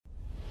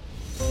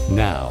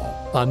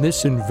Now, on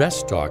this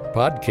Invest Talk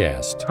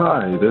podcast.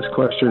 Hi, this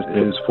question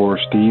is for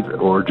Steve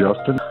or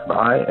Justin.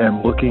 I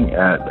am looking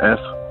at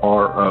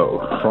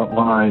FRO,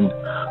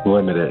 Frontline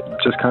Limited.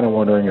 Just kind of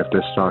wondering if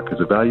this stock is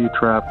a value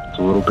trap. It's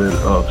a little bit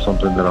of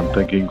something that I'm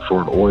thinking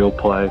for an oil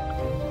play.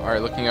 All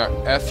right, looking at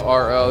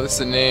FRO, this is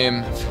a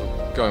name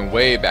going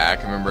way back.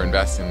 I remember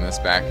investing in this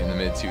back in the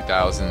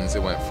mid-2000s.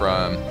 It went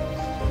from,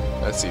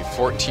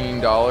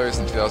 $14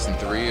 in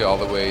 2003 all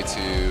the way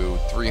to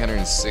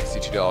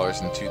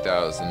 $362 in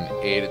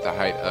 2008 at the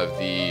height of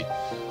the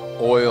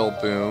oil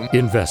boom.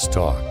 Invest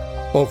Talk.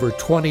 Over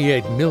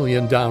 28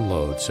 million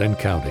downloads and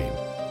counting.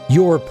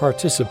 Your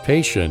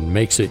participation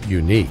makes it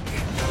unique.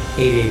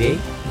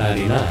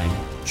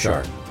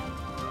 888-99-CHART.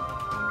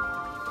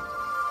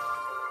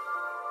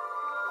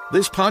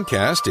 This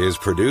podcast is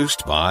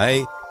produced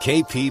by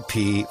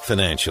KPP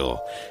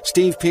Financial.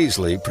 Steve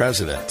Peasley,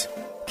 President.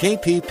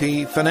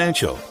 KPP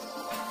Financial.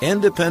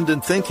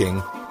 Independent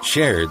thinking,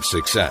 shared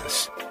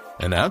success.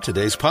 And now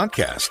today's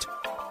podcast.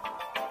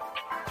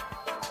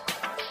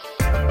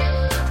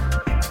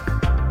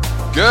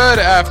 Good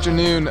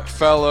afternoon,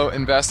 fellow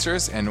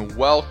investors, and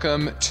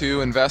welcome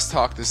to Invest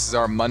Talk. This is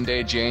our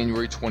Monday,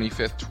 January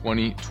 25th,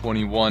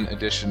 2021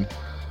 edition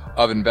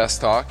of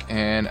Invest Talk,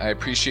 and I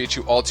appreciate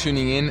you all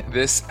tuning in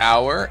this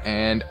hour.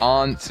 And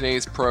on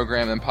today's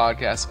program and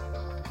podcast,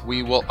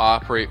 we will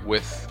operate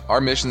with our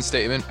mission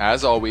statement,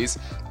 as always,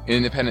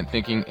 independent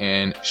thinking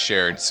and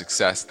shared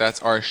success. That's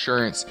our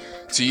assurance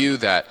to you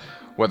that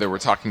whether we're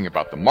talking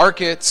about the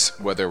markets,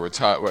 whether we're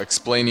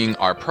explaining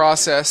our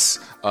process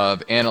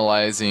of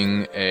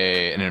analyzing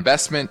an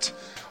investment,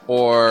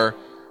 or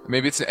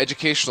maybe it's an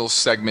educational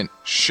segment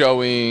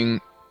showing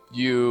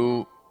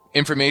you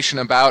information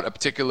about a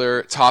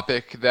particular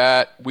topic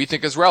that we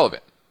think is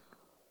relevant.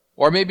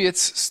 Or maybe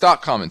it's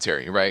stock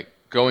commentary, right?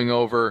 Going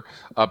over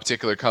a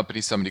particular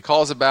company somebody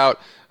calls about,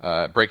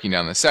 breaking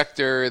down the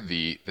sector,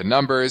 the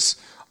numbers.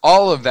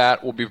 All of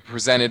that will be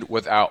presented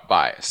without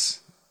bias.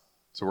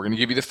 So we're going to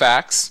give you the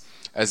facts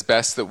as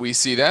best that we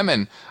see them.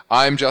 And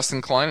I'm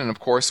Justin Klein, and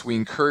of course, we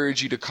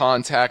encourage you to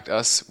contact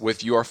us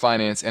with your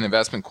finance and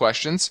investment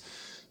questions.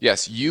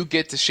 Yes, you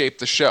get to shape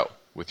the show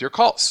with your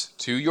calls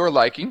to your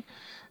liking.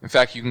 In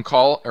fact, you can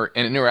call or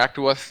interact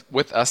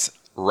with us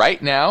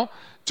right now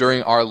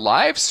during our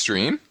live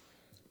stream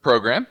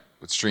program,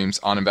 which streams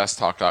on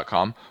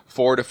investtalk.com,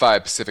 4 to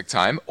 5 Pacific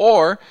time,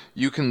 or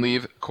you can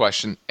leave a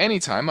question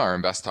anytime, our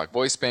Invest Talk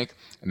voice bank,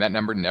 and that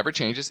number never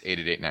changes,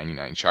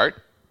 888-99-CHART.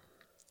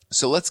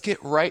 So let's get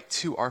right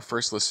to our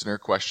first listener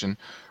question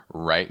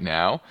right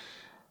now.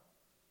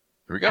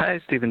 Here we go.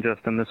 Hi, Steve and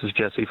Justin. This is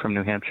Jesse from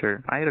New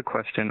Hampshire. I had a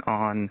question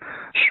on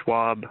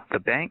Schwab, the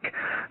bank,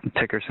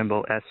 ticker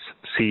symbol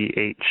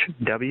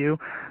SCHW.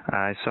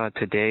 I saw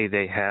today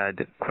they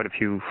had quite a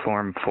few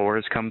Form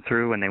 4s come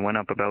through, and they went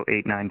up about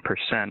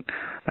 8-9%.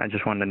 I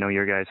just wanted to know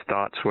your guys'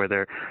 thoughts where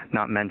they're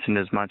not mentioned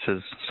as much as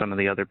some of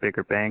the other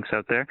bigger banks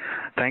out there.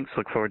 Thanks.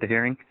 Look forward to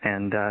hearing,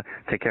 and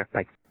take care.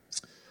 Bye.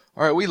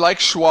 All right, we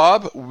like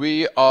Schwab.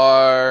 We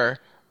are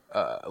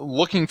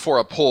looking for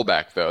a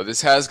pullback, though.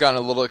 This has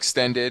gotten a little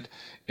extended.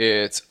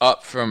 It's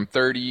up from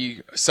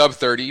sub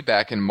 30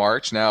 back in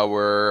March. Now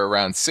we're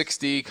around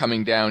 60,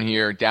 coming down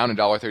here, down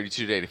 $1.32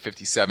 today to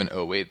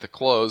 57.08 at the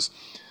close.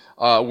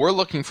 We're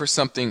looking for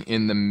something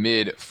in the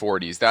mid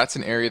 40s. That's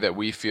an area that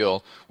we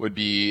feel would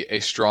be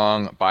a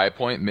strong buy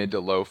point, mid to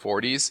low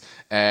 40s,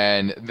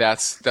 and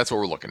that's what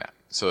we're looking at.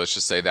 So let's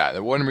just say that.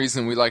 The one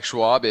reason we like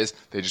Schwab is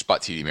they just bought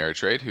TD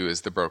Ameritrade, who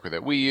is the broker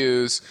that we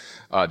use.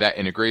 That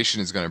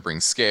integration is going to bring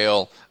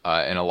scale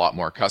and a lot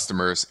more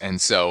customers. And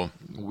so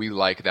we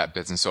like that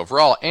business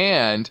overall.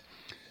 And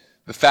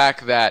the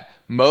fact that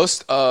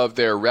most of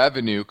their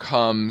revenue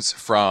comes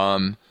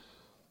from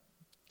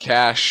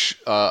cash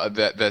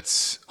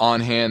that's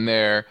on hand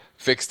there,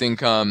 fixed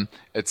income,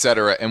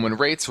 etc. And when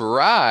rates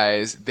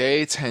rise,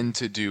 they tend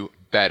to do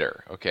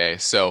better. Okay,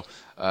 so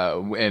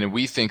and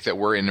we think that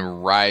we're in a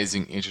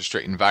rising interest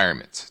rate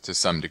environment to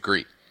some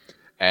degree,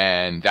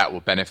 and that will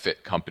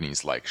benefit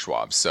companies like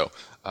Schwab. So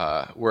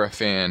we're a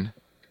fan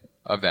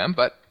of them,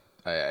 but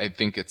I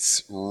think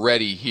it's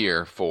ready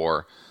here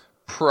for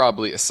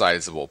probably a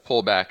sizable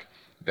pullback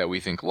that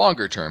we think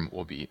longer term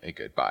will be a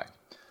good buy.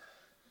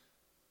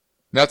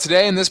 Now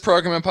today in this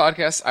program and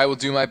podcast, I will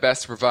do my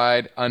best to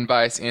provide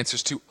unbiased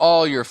answers to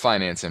all your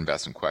finance and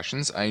investment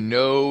questions. I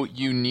know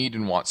you need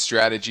and want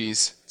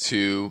strategies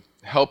to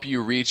help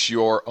you reach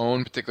your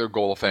own particular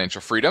goal of financial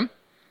freedom,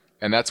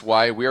 and that's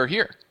why we are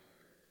here.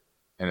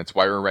 And it's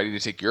why we're ready to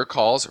take your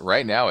calls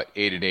right now at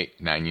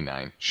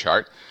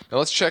 888-99-CHART. Now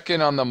let's check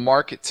in on the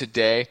market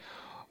today.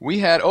 We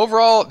had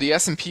overall, the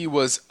S&P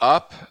was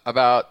up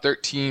about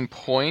 13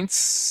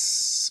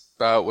 points,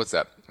 about,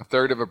 a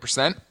third of a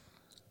percent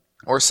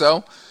or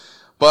so.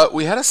 But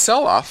we had a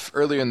sell-off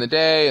earlier in the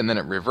day, and then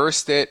it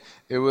reversed it.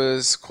 It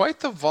was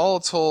quite the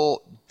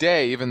volatile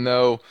day, even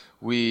though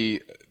we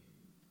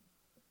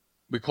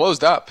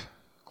closed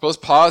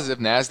positive.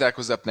 NASDAQ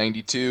was up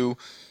 92,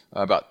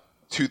 about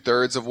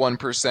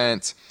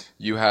 0.2%.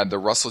 You had the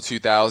Russell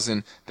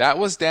 2000. That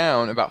was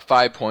down about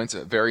 5 points,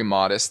 very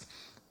modest.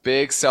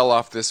 big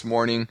sell-off this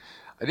morning.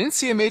 I didn't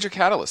see a major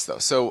catalyst, though.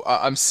 So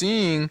I'm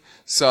seeing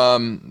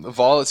some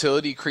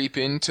volatility creep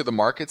into the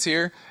markets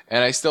here,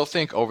 and I still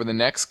think over the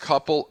next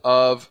couple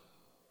of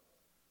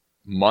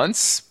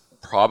months,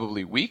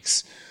 probably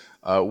weeks,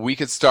 we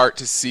could start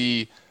to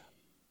see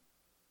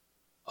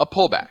a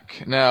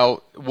pullback.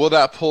 Now, will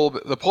that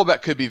the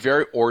pullback could be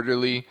very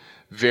orderly,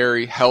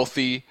 very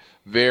healthy,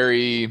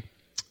 very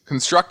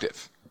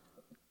constructive,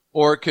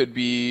 or it could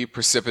be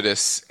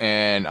precipitous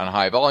and on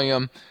high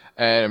volume.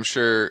 And I'm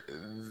sure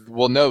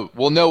we'll know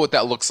what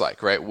that looks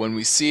like, right? When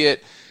we see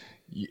it,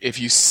 if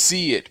you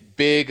see it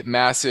big,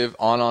 massive,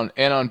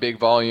 on big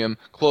volume,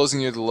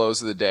 closing near the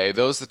lows of the day,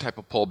 those are the type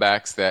of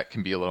pullbacks that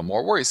can be a little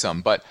more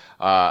worrisome. But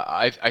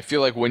I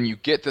feel like when you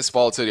get this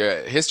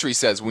volatility, history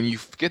says when you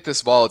get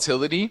this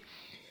volatility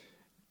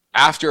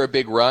after a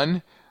big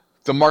run,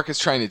 the market's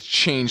trying to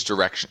change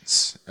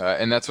directions.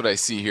 And that's what I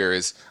see here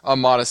is a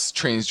modest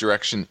change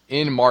direction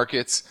in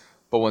markets.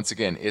 But once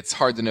again, it's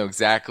hard to know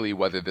exactly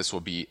whether this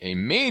will be a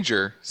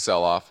major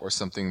sell-off or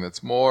something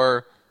that's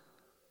more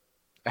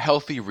a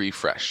healthy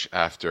refresh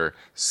after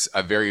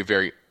a very,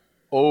 very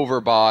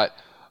overbought.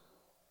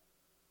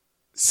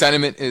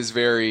 Sentiment is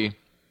very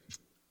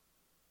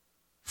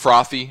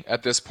frothy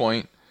at this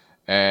point,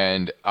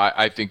 and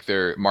I think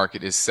their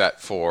market is set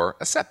for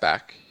a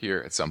setback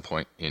here at some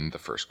point in the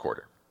first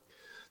quarter.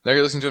 Now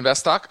you're listening to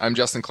Invest Talk. I'm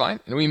Justin Klein,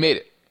 and we made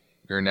it.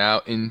 We're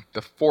now in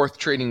the fourth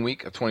trading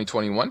week of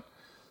 2021.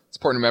 It's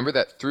important to remember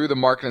that through the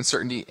market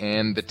uncertainty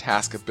and the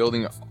task of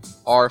building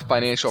our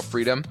financial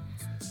freedom,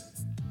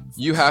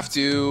 you have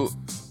to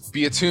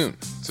be attuned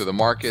to the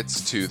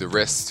markets, to the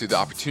risks, to the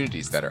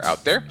opportunities that are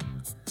out there.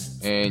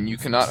 And you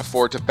cannot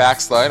afford to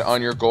backslide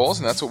on your goals,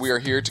 and that's what we are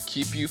here to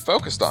keep you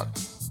focused on.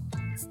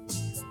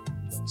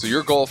 So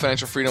your goal of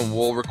financial freedom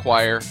will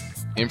require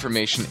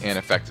information and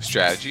effective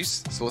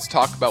strategies. So let's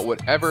talk about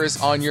whatever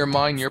is on your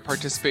mind. Your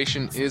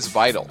participation is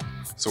vital.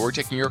 So we're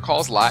taking your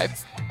calls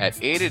live at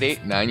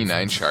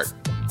 888-99-CHART.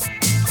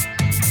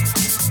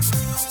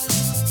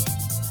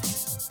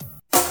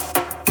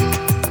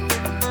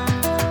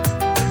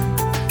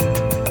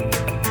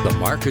 The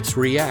markets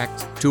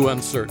react to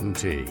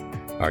uncertainty.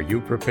 Are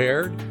you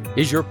prepared?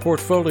 Is your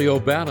portfolio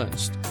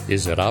balanced?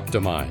 Is it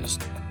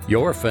optimized?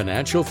 Your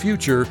financial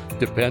future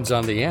depends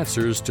on the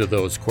answers to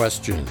those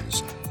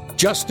questions.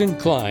 Justin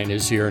Klein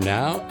is here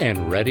now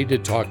and ready to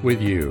talk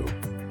with you.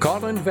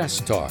 Call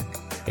Invest Talk,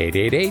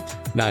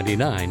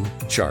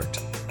 888-99-CHART.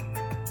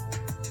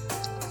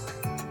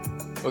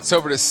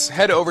 Let's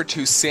head over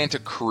to Santa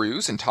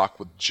Cruz and talk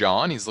with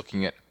John. He's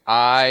looking at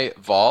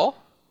IVOL.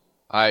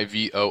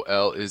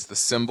 IVOL is the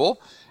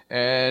symbol.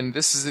 And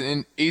this is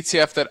an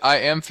ETF that I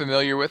am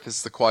familiar with. This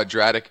is the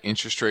Quadratic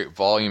Interest Rate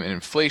Volume and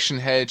Inflation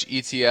Hedge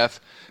ETF.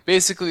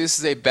 Basically, this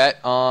is a bet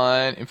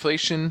on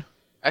inflation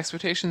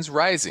expectations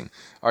rising.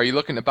 Are you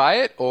looking to buy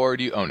it or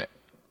do you own it?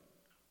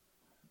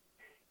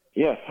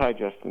 Yes. Hi,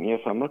 Justin.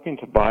 Yes, I'm looking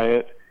to buy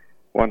it,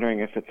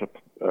 wondering if it's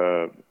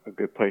a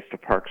good place to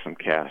park some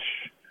cash.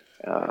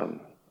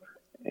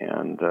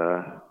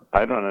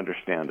 I don't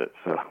understand it,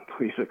 so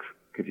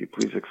could you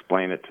please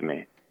explain it to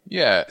me?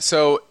 Yeah,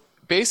 so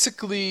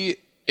basically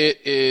it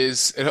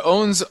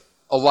owns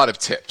a lot of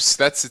TIPS.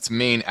 That's its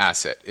main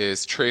asset,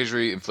 is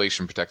Treasury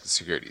Inflation Protected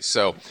Securities.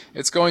 So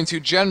it's going to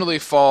generally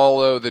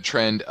follow the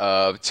trend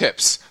of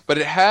TIPS, but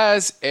it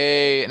has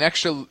an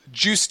extra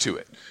juice to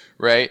it,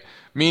 right?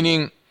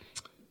 Meaning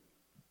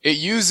it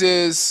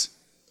uses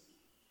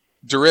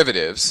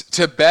derivatives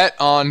to bet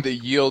on the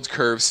yield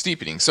curve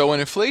steepening. So when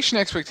inflation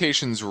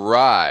expectations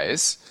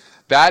rise,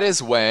 that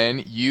is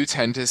when you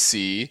tend to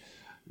see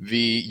the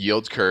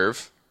yield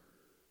curve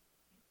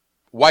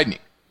widening,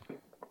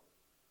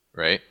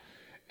 right?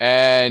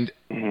 And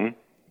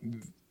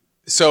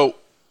so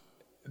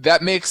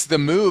that makes the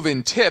move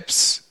in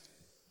TIPS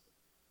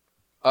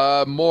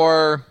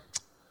more,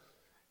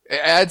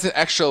 it adds an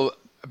extra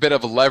bit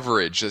of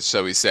leverage,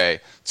 shall we say,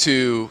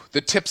 to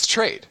the TIPS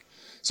trade.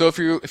 So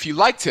if you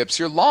like TIPS,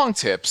 you're long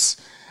TIPS,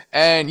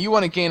 and you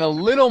want to gain a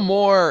little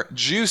more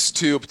juice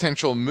to a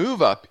potential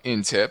move up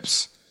in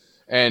TIPS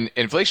and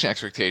inflation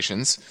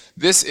expectations,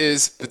 this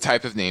is the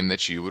type of name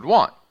that you would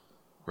want,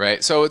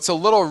 right? So it's a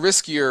little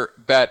riskier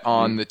bet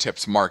on the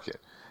TIPS market,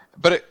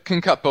 but it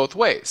can cut both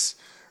ways,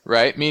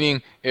 right?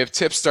 Meaning if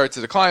TIPS start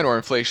to decline or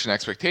inflation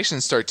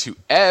expectations start to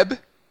ebb,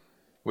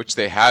 which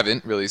they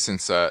haven't really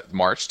since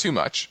March too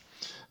much,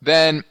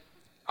 then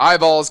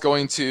IVOL is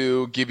going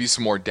to give you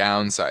some more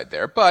downside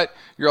there, but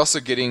you're also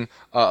getting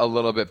a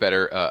little bit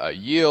better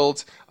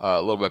yield,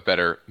 a little bit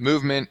better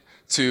movement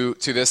to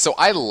this. So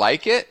I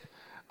like it.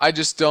 I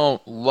just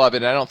don't love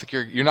it. I don't think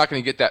you're not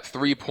going to get that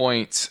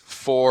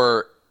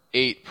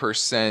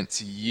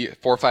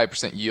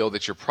 3.48%, yield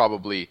that you're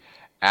probably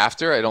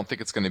after. I don't think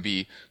it's going to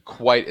be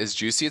quite as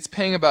juicy. It's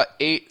paying about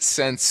 8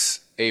 cents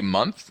a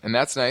month, and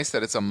that's nice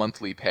that it's a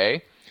monthly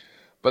pay.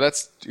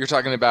 But you're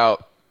talking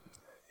about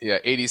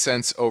 80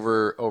 cents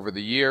over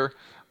the year.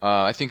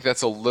 I think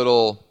that's a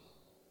little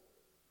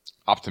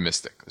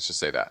optimistic. Let's just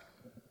say that.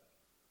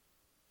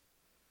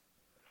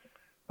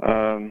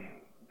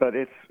 but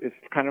it's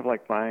kind of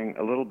like buying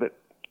a little bit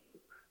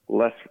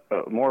less,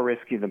 more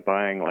risky than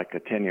buying like a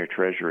 10-year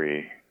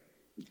Treasury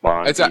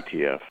bond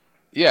ETF.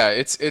 Yeah,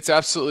 it's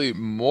absolutely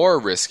more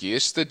risky.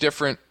 It's just a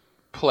different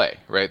play,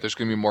 right? There's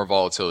going to be more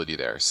volatility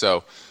there.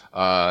 So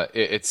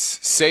it's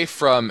safe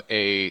from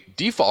a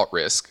default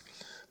risk,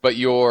 but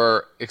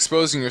you're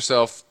exposing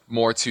yourself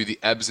more to the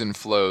ebbs and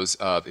flows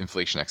of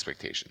inflation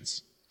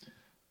expectations.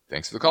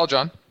 Thanks for the call,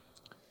 John.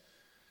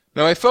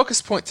 Now, my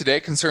focus point today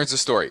concerns a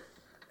story.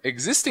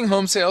 Existing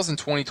home sales in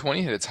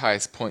 2020 hit its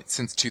highest point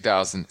since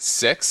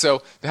 2006.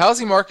 So the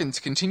housing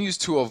market continues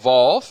to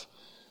evolve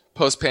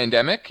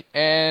post-pandemic,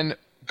 and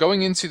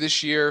going into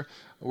this year,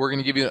 we're going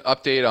to give you an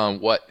update on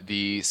what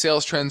the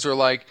sales trends are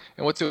like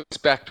and what to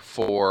expect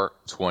for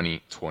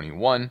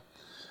 2021.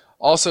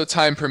 Also,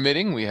 time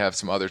permitting, we have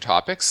some other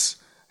topics.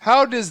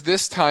 How does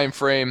this time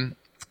frame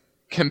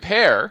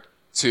compare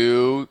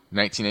to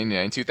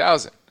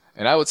 1999-2000?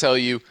 And I will tell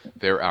you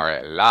there are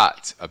a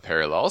lot of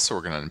parallels, so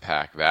we're going to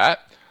unpack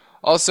that.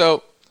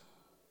 Also,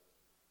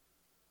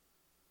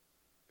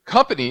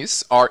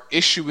 companies are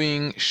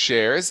issuing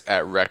shares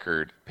at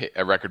record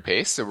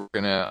pace, so we're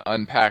going to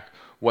unpack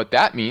what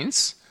that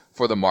means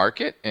for the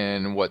market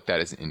and what that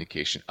is an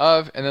indication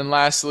of. And then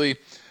lastly,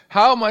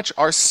 how much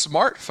are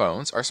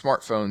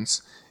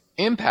smartphones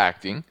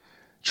impacting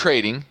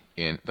trading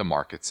in the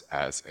markets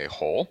as a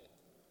whole?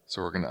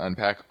 So we're going to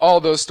unpack all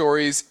those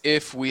stories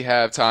if we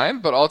have time,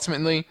 but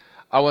ultimately,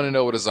 I want to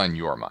know what is on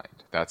your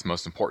mind. That's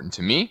most important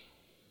to me.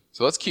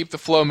 So let's keep the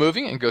flow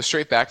moving and go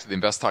straight back to the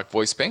InvestTalk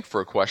Voice Bank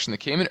for a question that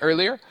came in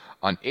earlier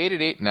on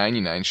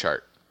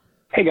 888-99-CHART.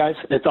 Hey guys,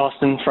 it's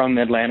Austin from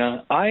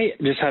Atlanta. I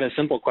just had a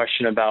simple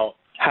question about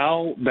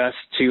how best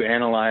to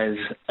analyze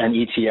an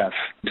ETF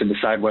to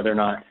decide whether or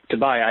not to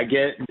buy. I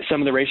get some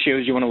of the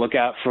ratios you want to look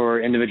at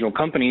for individual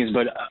companies,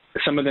 but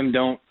some of them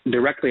don't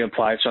directly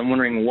apply. So I'm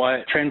wondering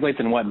what translates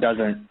and what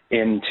doesn't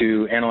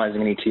into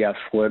analyzing an ETF.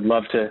 Would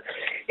love to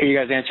hear you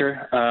guys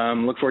answer.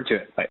 Look forward to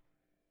it. Bye.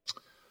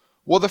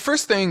 Well, the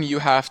first thing you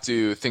have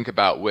to think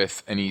about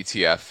with an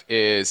ETF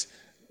is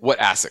what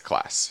asset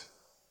class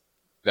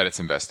that it's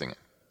investing in,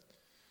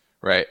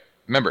 right?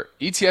 Remember,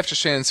 ETF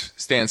just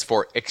stands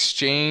for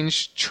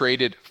Exchange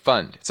Traded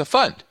Fund. It's a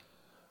fund,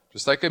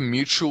 just like a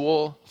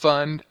mutual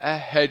fund, a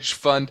hedge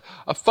fund.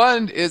 A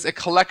fund is a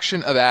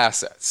collection of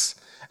assets,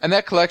 and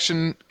that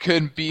collection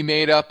could be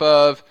made up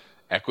of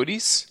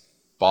equities,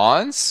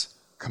 bonds,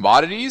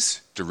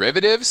 commodities,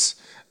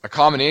 derivatives, a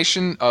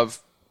combination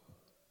of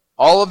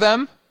all of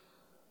them,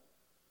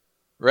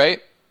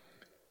 right?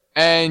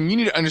 And you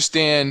need to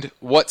understand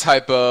what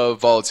type of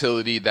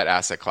volatility that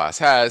asset class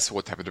has,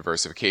 what type of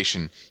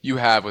diversification you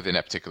have within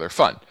a particular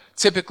fund.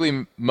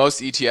 Typically, most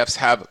ETFs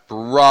have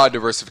broad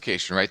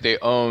diversification, right? They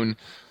own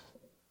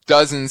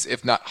dozens,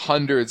 if not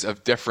hundreds,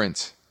 of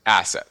different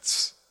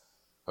assets,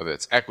 whether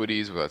it's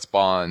equities, whether it's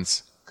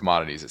bonds,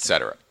 commodities,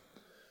 etc.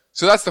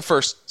 So that's the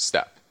first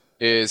step,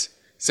 is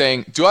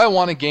saying, do I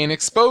want to gain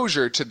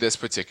exposure to this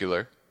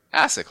particular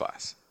asset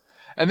class?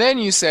 And then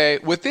you say,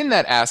 within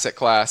that asset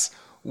class,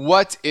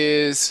 what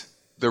is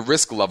the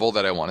risk level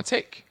that I want to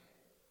take?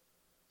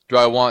 Do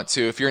I want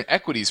to, if you're in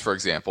equities, for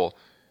example,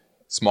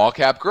 small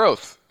cap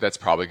growth, that's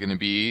probably going to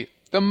be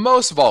the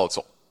most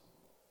volatile.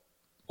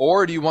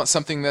 Or do you want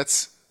something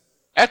that's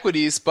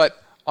equities,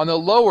 but on the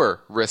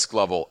lower risk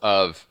level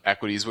of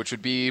equities, which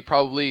would be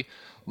probably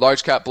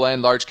large cap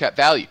blend, large cap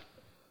value?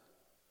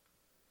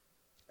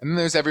 And then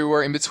there's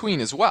everywhere in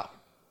between as well.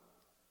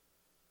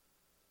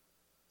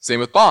 Same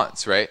with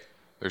bonds, right?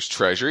 There's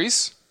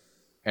treasuries,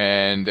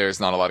 and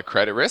there's not a lot of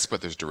credit risk, but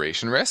there's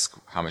duration risk.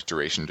 How much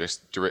duration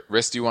risk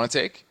do you want to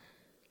take?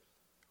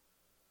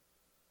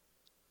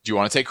 Do you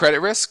want to take credit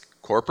risk,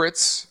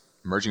 corporates,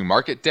 emerging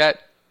market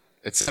debt,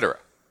 etc.?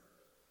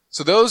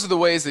 So those are the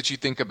ways that you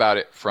think about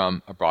it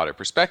from a broader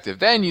perspective.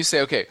 Then you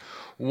say, okay,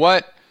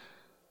 what's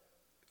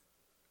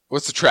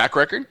the track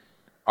record?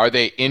 Are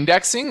they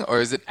indexing or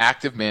is it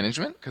active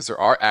management? Because there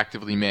are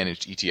actively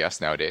managed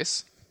ETFs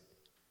nowadays.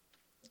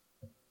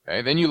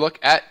 Okay, then you look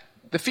at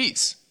the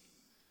fees.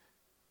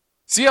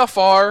 See how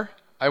far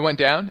I went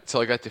down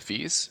until I got to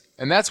fees?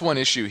 And that's one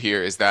issue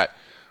here, is that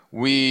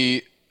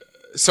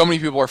so many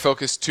people are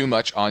focused too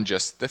much on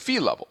just the fee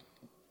level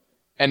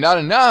and not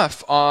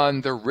enough on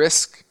the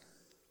risk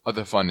of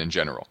the fund in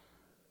general.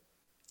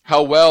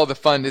 How well the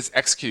fund is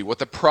executed, what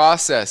the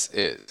process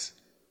is.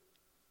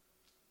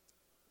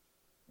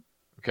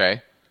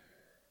 Okay?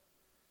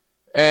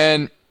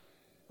 And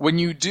when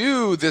you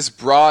do this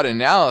broad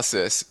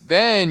analysis,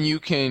 then you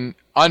can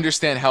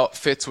understand how it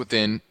fits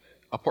within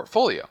a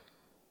portfolio.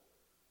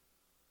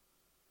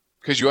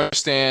 Because you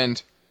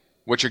understand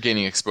what you're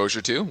gaining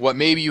exposure to, what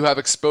maybe you have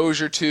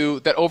exposure to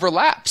that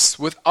overlaps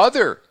with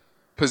other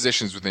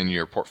positions within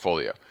your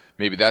portfolio.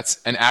 Maybe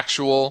that's an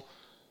actual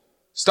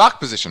stock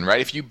position,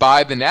 right? If you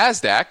buy the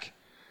NASDAQ,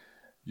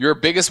 your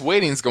biggest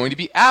weighting is going to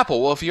be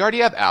Apple. Well, if you already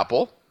have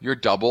Apple, you're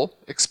double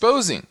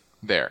exposing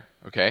there,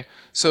 okay?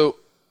 So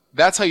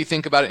that's how you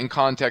think about it in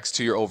context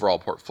to your overall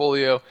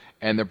portfolio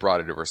and the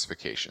broader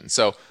diversification.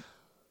 So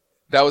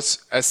that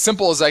was as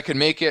simple as I could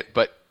make it,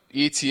 but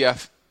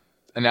ETF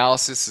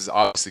analysis is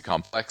obviously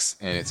complex,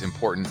 and it's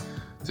important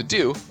to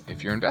do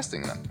if you're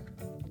investing in them.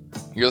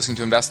 You're listening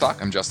to Invest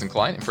Talk. I'm Justin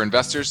Klein, and for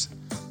investors,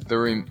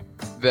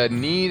 the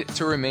need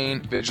to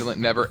remain vigilant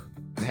never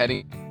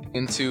heading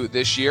into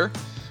this year.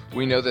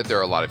 We know that there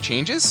are a lot of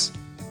changes,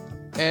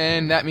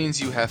 and that means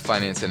you have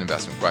finance and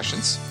investment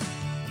questions.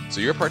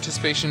 So your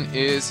participation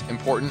is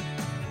important,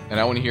 and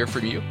I want to hear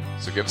from you.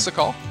 So give us a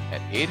call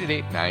at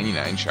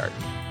 888-99-CHART.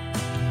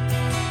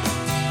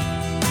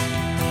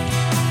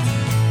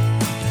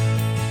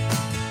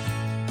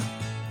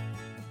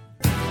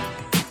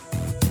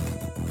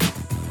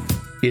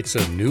 It's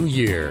a new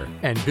year,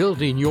 and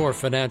building your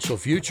financial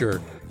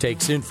future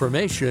takes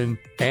information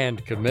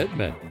and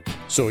commitment.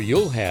 So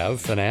you'll have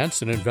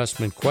finance and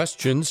investment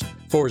questions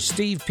for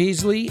Steve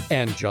Peasley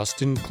and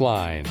Justin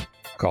Klein.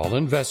 Call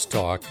Invest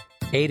Talk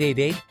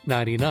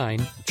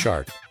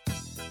 888-99-CHART.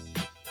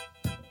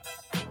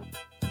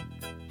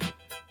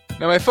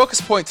 Now, my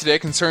focus point today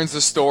concerns the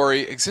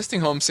story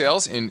existing home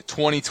sales in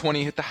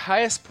 2020 hit the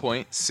highest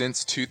point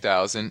since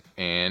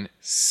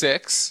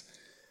 2006.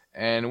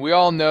 And we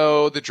all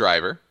know the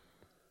driver.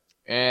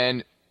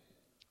 And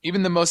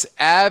even the most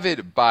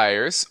avid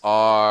buyers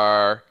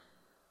are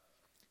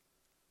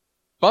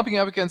bumping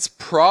up against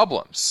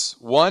problems.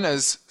 One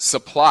is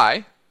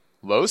supply,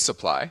 low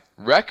supply,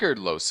 record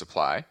low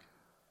supply,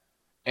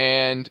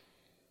 and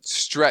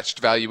stretched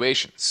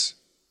valuations,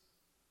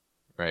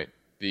 right?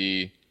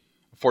 The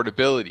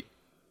affordability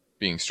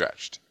being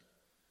stretched.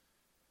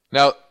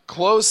 Now,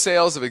 closed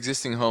sales of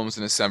existing homes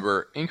in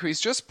December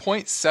increased just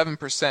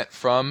 0.7%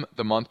 from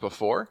the month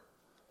before,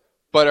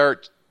 but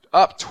are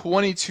up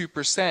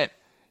 22%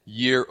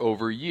 year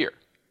over year.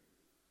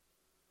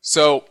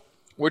 So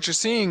what you're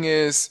seeing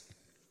is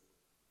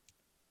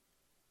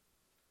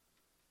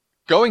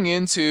going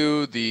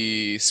into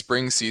the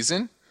spring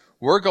season,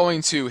 we're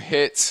going to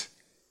hit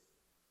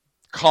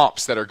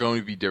comps that are going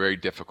to be very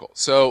difficult.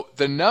 So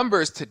the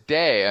numbers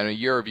today on a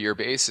year-over-year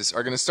basis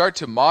are going to start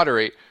to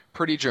moderate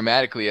pretty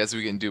dramatically as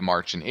we get into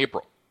March and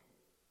April.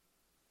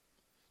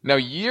 Now,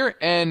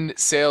 year-end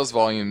sales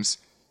volumes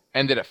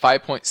ended at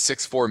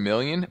 5.64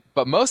 million,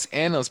 but most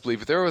analysts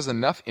believe if there was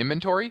enough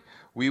inventory,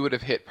 we would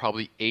have hit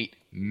probably 8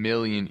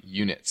 million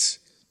units.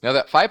 Now,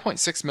 that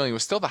 5.6 million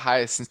was still the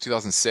highest since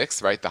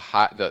 2006, right? The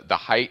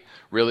height,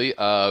 really,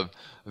 of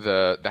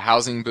the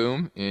housing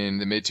boom in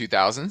the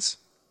mid-2000s.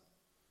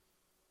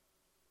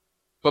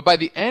 But by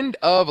the end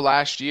of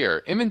last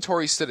year,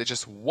 inventory stood at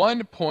just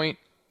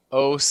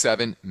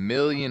 1.07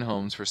 million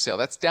homes for sale.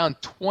 That's down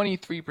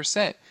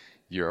 23%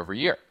 year over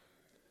year.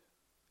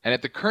 And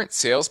at the current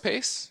sales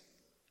pace,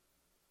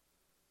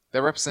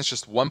 that represents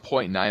just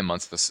 1.9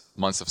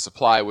 months of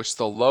supply, which is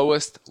the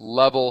lowest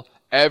level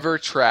ever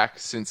tracked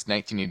since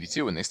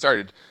 1982 when they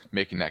started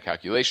making that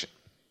calculation.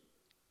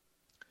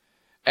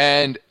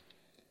 And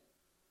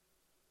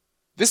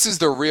this is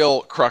the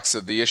real crux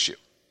of the issue,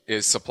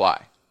 is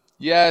supply.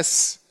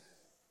 Yes,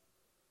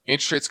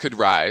 interest rates could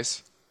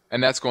rise,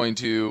 and that's going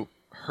to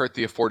hurt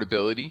the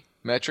affordability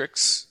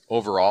metrics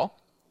overall.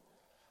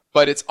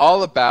 But it's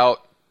all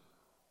about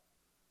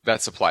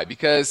that supply,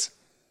 because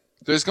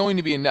there's going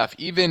to be enough.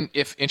 Even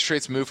if interest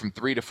rates move from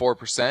 3 to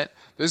 4%,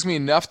 there's going to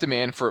be enough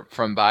demand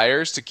from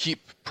buyers to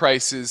keep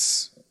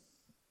prices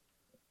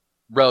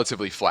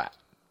relatively flat.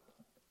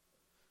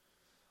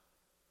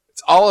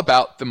 It's all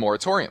about the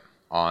moratorium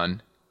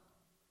on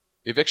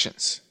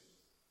evictions.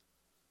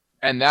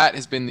 And that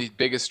has been the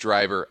biggest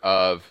driver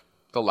of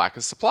the lack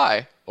of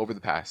supply over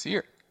the past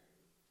year.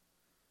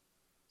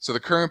 So the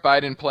current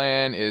Biden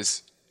plan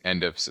is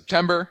end of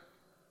September.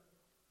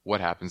 What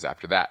happens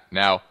after that?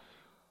 Now,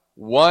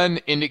 one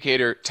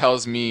indicator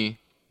tells me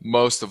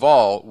most of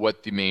all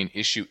what the main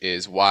issue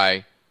is,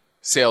 why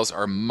sales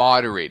are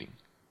moderating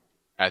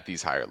at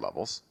these higher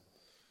levels.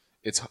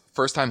 It's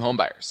first-time home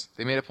buyers.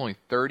 They made up only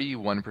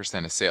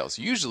 31% of sales.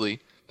 Usually,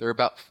 they're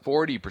about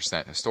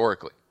 40%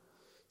 historically.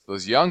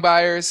 Those young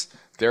buyers,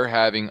 they're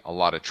having a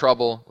lot of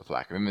trouble with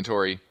lack of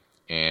inventory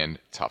and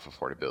tough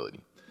affordability.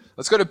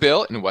 Let's go to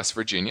Bill in West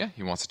Virginia.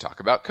 He wants to talk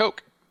about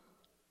Coke.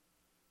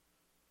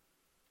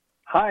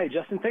 Hi,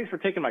 Justin. Thanks for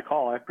taking my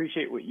call. I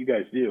appreciate what you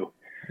guys do.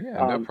 Yeah,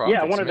 no problem.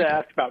 I wanted to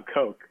ask about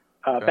Coke.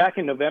 Back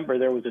in November,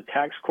 there was a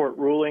tax court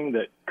ruling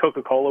that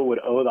Coca-Cola would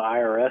owe the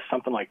IRS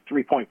something like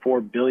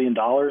 $3.4 billion,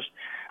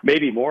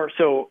 maybe more.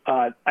 So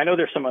I know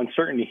there's some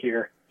uncertainty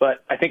here,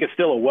 but I think it's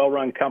still a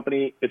well-run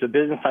company. It's a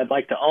business I'd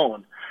like to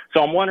own.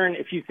 So I'm wondering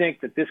if you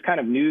think that this kind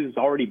of news is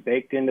already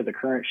baked into the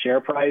current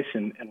share price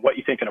and what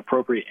you think an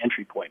appropriate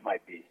entry point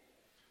might be.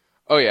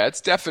 Oh, yeah,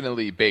 it's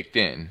definitely baked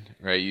in,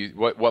 right?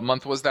 What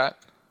month was that?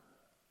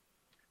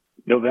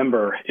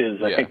 November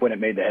is, I think, when it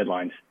made the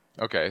headlines.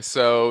 Okay,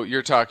 so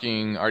you're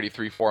talking already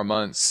 3-4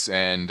 months,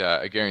 and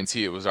I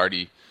guarantee it was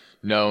already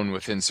known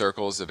within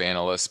circles of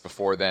analysts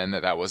before then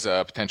that was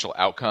a potential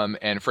outcome.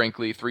 And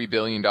frankly, $3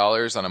 billion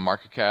on a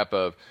market cap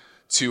of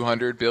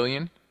 $200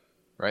 billion,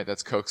 right?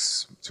 That's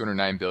Coke's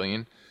 $209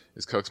 billion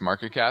is Coke's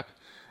market cap.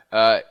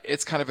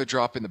 It's kind of a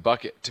drop in the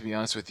bucket, to be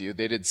honest with you.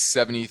 They did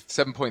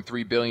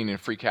 $7.3 billion in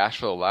free cash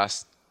flow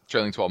last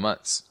trailing 12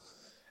 months.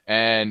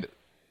 And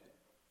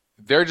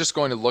they're just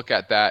going to look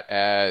at that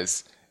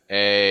as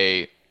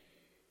a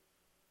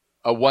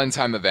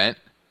one-time event,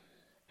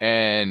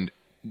 and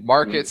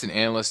markets and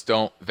analysts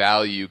don't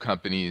value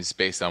companies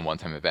based on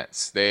one-time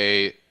events.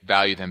 They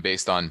value them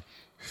based on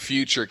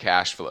future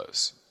cash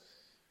flows,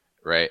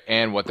 right?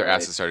 And what their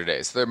assets are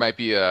today. So there might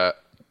be a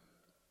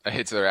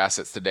hit to their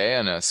assets today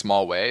in a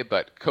small way,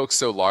 but Coke's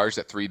so large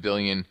that $3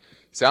 billion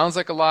sounds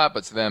like a lot,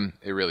 but to them,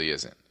 it really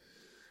isn't.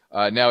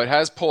 Now, it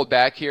has pulled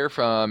back here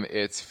from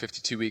its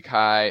 52-week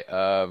high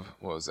of,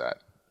 what was that,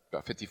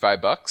 about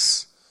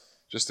 $55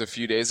 just a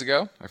few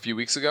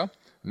weeks ago.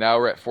 Now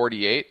we're at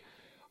 48.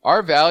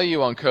 Our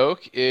value on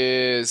Coke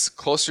is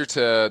closer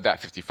to that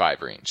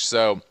 55 range.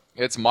 So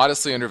it's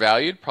modestly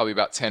undervalued, probably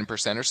about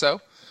 10% or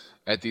so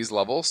at these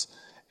levels.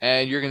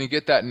 And you're going to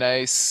get that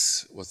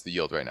nice, what's the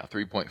yield right now?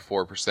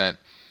 3.4%.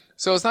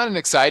 So it's not an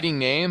exciting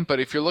name,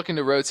 but if you're looking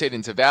to rotate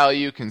into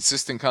value,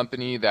 consistent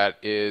company that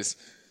is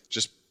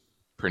just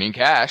printing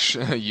cash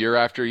year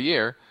after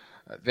year,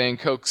 then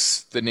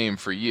Coke's the name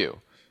for you.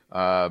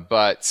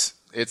 But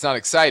it's not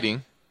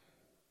exciting,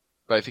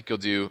 but I think you'll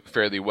do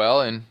fairly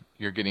well, and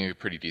you're getting a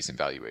pretty decent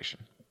valuation.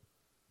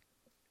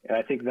 Yeah,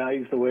 I think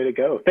value's the way to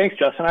go. Thanks,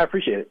 Justin. I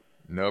appreciate it.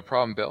 No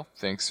problem, Bill.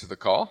 Thanks for the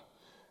call.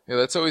 Yeah,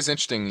 that's always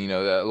interesting. You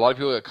know, a lot of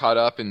people get caught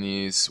up in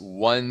these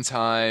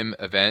one-time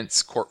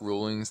events, court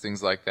rulings,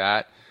 things like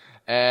that.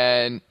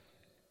 And,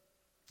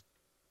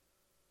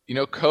 you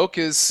know, Coke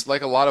is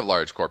like a lot of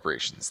large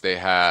corporations. They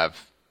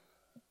have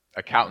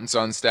accountants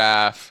on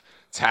staff,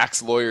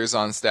 tax lawyers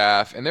on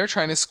staff, and they're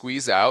trying to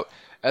squeeze out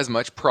as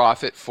much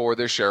profit for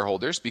their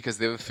shareholders because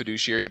they have a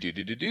fiduciary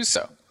duty to do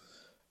so.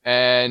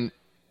 And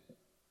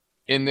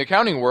in the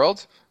accounting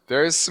world,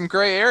 there's some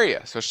gray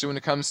area, especially when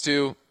it comes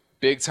to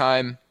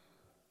big-time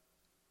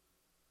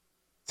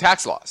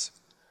tax laws.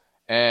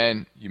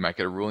 And you might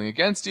get a ruling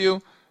against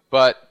you,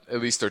 but at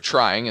least they're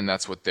trying, and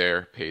that's what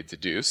they're paid to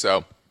do.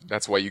 So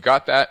that's why you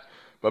got that.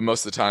 But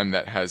most of the time,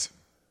 that has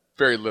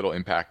very little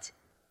impact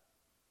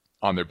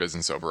on their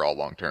business overall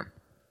long term.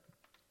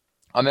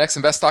 On the next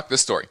Invest Talk,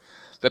 this story.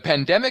 The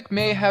pandemic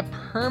may have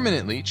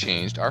permanently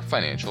changed our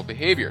financial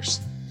behaviors.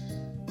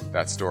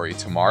 That story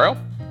tomorrow.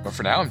 But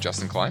for now, I'm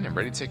Justin Klein. I'm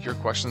ready to take your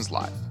questions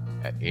live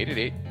at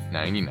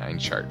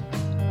 888-99-CHART.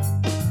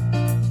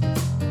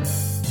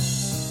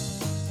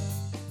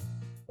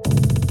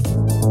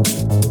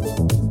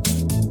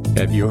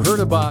 Have you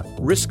heard about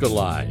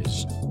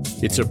Riskalyze?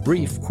 It's a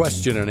brief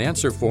question and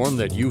answer form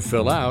that you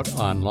fill out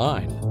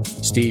online.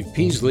 Steve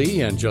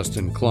Peasley and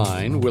Justin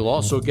Klein will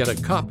also get a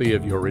copy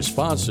of your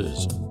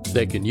responses.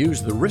 They can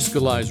use the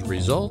Riskalyze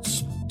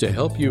results to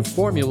help you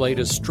formulate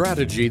a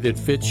strategy that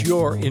fits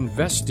your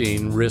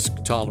investing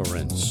risk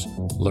tolerance.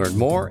 Learn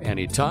more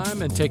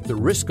anytime and take the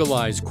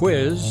Riskalyze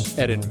quiz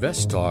at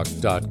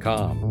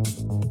investtalk.com.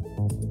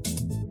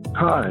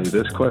 Hi,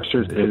 this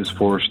question is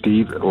for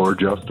Steve or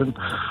Justin.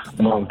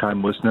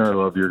 Long-time listener, I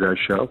love your guys'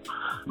 show.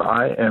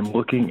 I am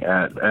looking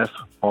at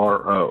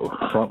FRO,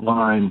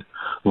 Frontline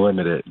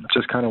Limited.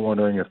 Just kind of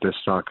wondering if this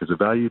stock is a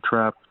value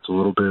trap. It's a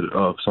little bit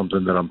of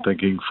something that I'm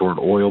thinking for an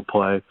oil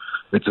play.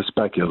 It's a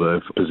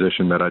speculative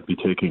position that I'd be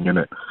taking in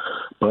it.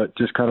 But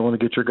just kind of want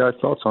to get your guys'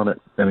 thoughts on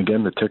it. And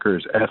again, the ticker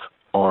is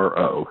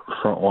FRO,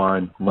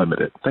 Frontline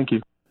Limited. Thank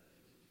you.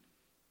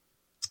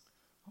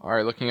 All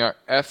right, looking at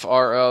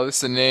FRO, this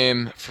is a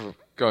name for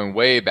going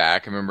way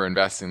back. I remember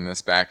investing in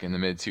this back in the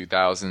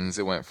mid-2000s.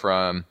 It went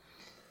from,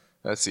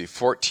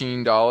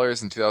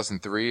 $14 in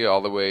 2003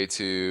 all the way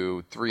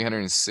to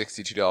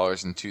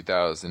 $362 in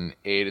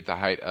 2008 at the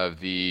height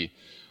of the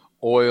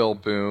oil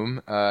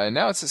boom. And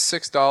now it's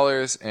at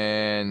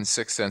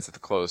 $6.06 at the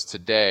close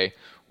today.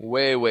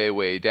 Way, way,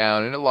 way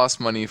down. And it lost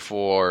money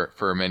for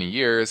many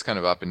years, kind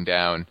of up and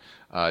down,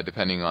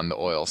 depending on the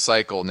oil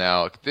cycle.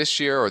 Now, this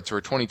year, or for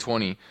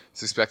 2020,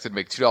 it's expected to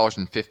make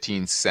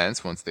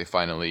 $2.15 once they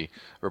finally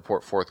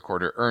report fourth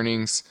quarter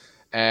earnings,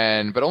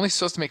 but only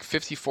supposed to make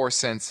 54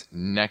 cents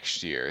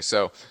next year.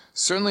 So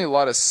certainly a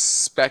lot of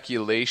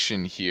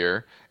speculation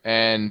here,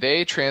 and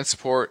they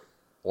transport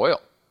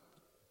oil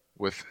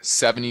with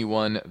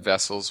 71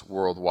 vessels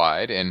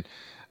worldwide. And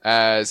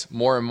as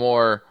more and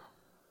more,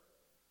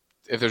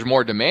 if there's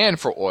more demand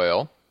for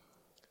oil,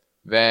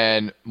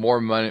 then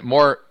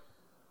more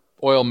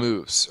oil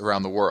moves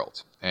around the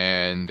world,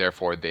 and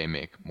therefore they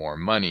make more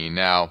money.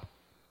 Now,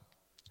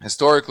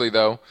 historically,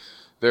 though,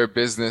 their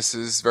business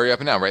is very up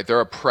and down, right? They're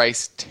a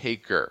price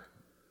taker,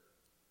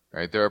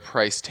 right? They're a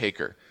price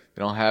taker.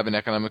 They don't have an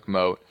economic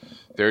moat.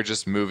 They're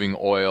just moving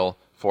oil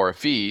for a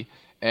fee,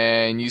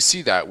 and you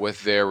see that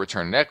with their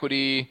return on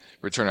equity,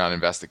 return on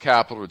invested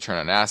capital, return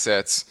on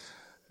assets.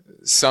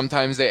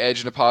 Sometimes they edge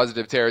into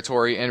positive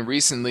territory, and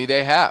recently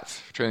they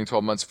have. Trailing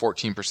 12 months,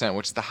 14%,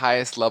 which is the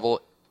highest level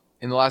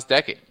in the last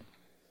decade.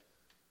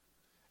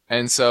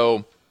 And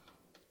so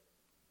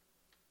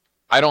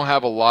I don't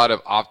have a lot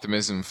of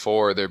optimism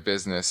for their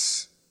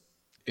business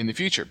in the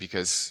future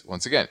because,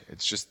 once again,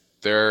 it's just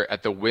they're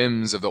at the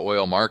whims of the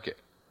oil market.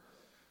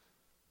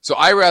 So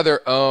I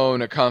rather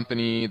own a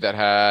company that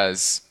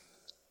has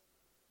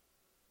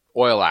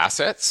oil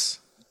assets,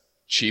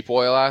 cheap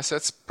oil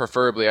assets,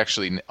 preferably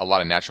actually a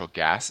lot of natural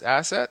gas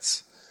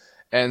assets.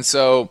 And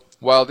so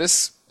while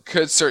this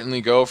could certainly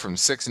go from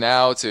 $6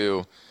 now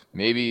to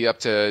maybe up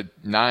to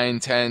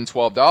 $9, $10,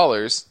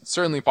 $12,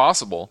 certainly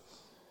possible,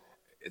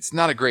 it's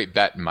not a great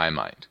bet in my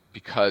mind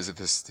because of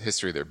this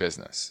history of their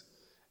business.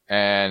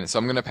 And so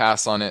I'm going to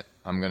pass on it.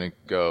 I'm going to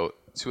go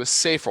to a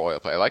safer oil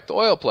play. I like the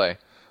oil play,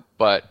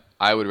 but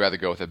I would rather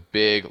go with a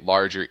big,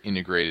 larger,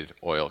 integrated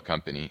oil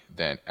company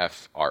than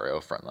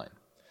FRO Frontline.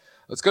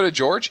 Let's go to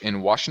George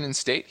in Washington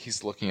State.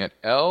 He's looking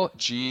at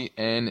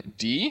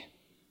LGND.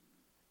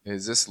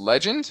 Is this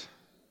Legend? Is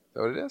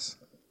that what it is?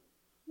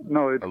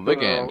 No, it's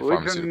Ligand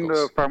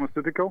Pharmaceuticals.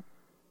 Pharmaceutical.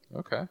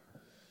 Okay.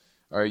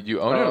 Are you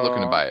own it or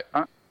looking to buy it?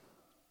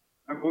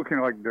 I'm looking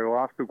like their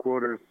last 2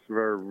 quarters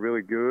were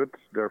really good.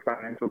 Their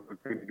financials are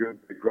pretty good.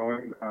 They're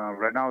growing.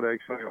 Right now, they're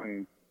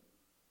actually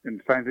in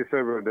Fantasy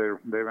Server,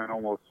 they went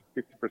almost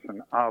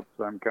 50% up.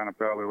 So I'm kind of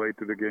probably late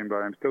to the game, but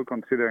I'm still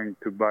considering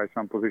to buy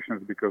some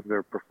positions because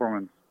their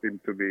performance seems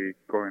to be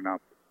going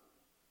up.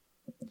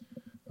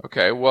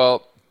 Okay,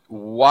 well,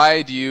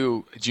 why do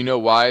you know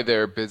why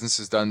their business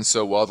has done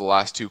so well the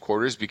last 2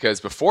 quarters?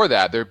 Because before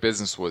that, their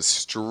business was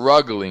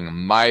struggling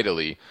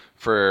mightily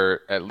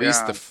for at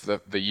least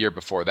the year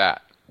before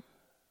that.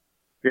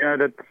 Yeah,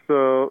 that's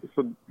so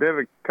they have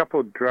a couple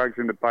of drugs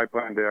in the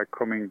pipeline. They are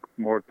coming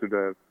more to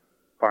the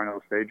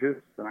final stages,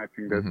 and I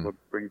think that's what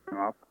brings them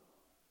up.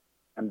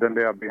 And then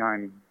they are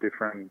behind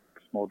different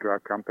small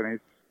drug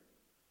companies.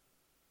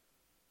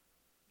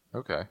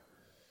 Okay.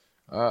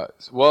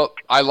 Well,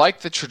 I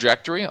like the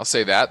trajectory. I'll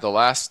say that. The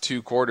last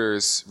 2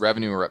 quarters,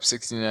 revenue were up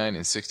 69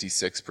 and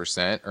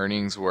 66%.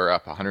 Earnings were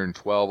up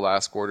 112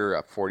 last quarter,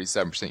 up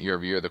 47% year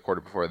over year the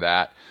quarter before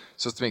that.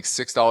 So it's to make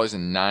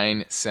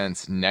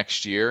 $6.09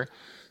 next year.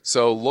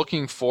 So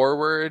looking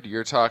forward,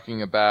 you're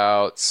talking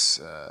about,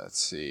 let's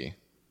see,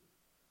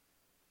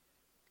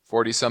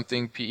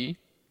 40-something PE.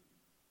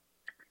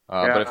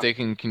 But if they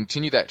can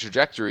continue that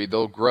trajectory,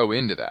 they'll grow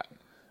into that.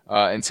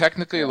 And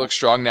technically it looks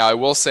strong. Now, I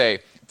will say,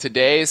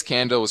 today's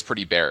candle was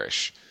pretty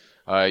bearish.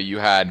 You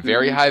had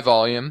very high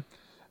volume.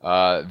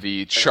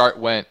 The chart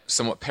went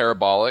somewhat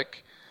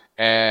parabolic.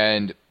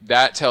 And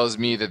that tells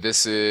me that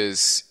this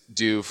is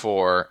due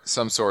for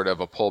some sort of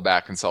a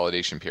pullback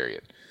consolidation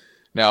period.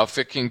 Now, if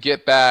it can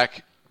get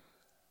back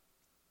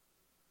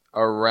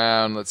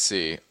around, let's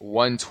see,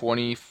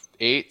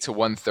 128 to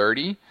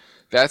 130,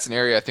 that's an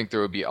area I think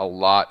there would be a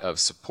lot of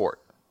support.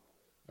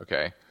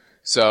 Okay,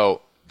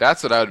 so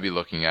that's what I would be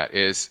looking at.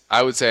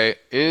 I would say,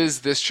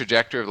 is this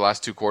trajectory of the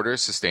last 2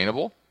 quarters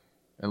sustainable?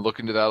 And look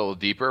into that a little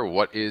deeper.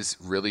 What is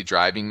really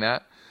driving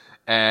that?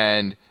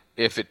 And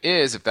if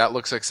that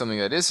looks like something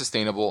that is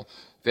sustainable,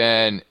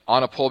 then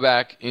on a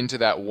pullback into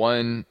that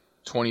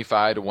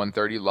 125 to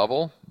 130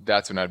 level,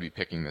 that's when I'd be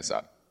picking this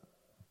up.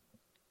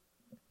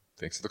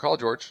 Thanks for the call,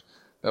 George.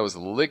 That was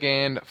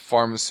Ligand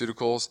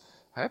Pharmaceuticals.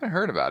 I haven't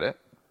heard about it,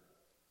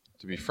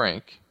 to be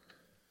frank,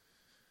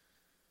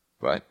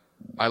 but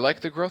I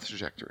like the growth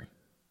trajectory.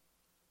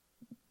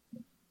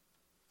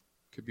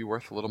 Could be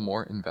worth a little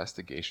more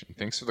investigation.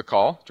 Thanks for the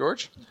call,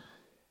 George.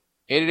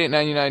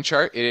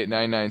 888-99-CHART,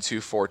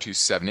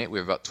 888-992-4278. We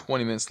have about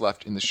 20 minutes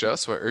left in the show,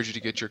 so I urge you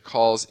to get your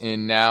calls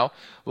in now.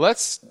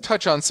 Let's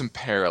touch on some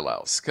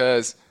parallels,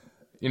 because,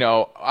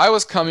 I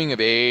was coming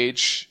of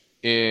age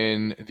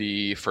in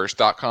the first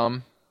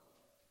 .com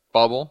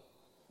bubble.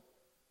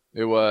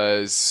 It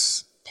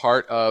was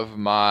part of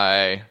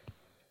my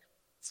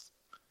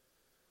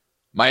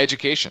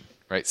education,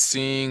 right?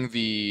 Seeing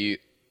the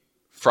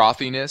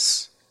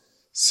frothiness,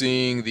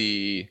 seeing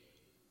the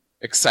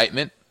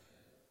excitement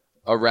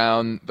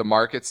around the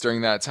markets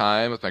during that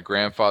time, with my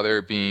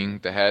grandfather being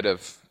the head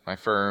of my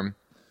firm,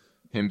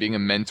 him being a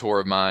mentor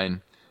of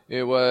mine.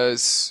 It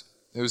was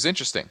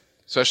interesting,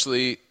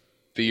 especially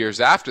the years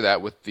after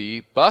that with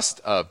the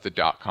bust of the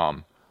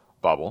 .com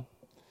bubble.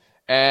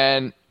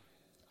 And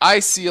I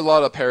see a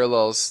lot of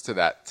parallels to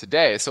that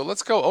today. So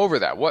let's go over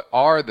that. What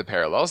are the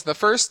parallels? The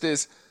first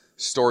is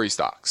story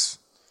stocks,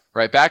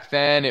 right? Back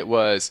then it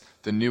was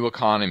the new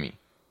economy.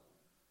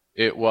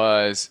 It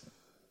was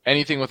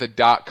anything with a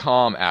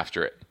 .com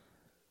after it.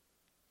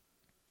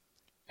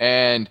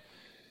 And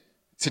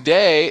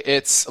today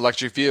it's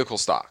electric vehicle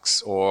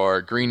stocks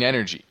or green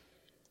energy.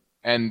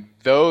 And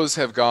those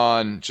have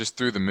gone just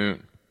through the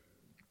moon.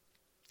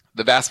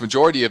 The vast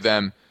majority of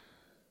them,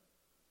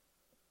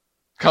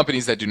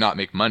 companies that do not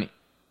make money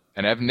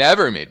and have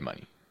never made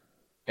money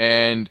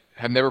and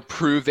have never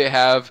proved they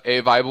have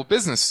a viable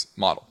business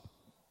model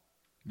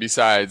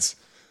besides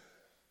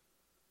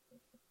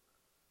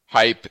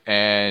hype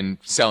and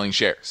selling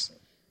shares.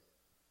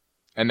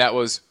 And that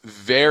was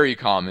very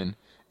common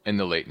in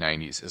the late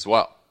 90s as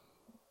well.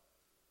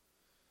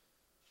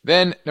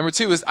 Then number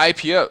 2 is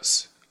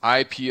IPOs.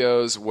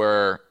 IPOs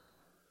were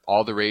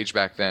all the rage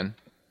back then.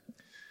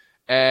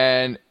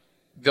 And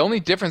the only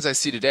difference I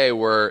see today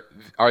are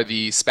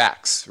the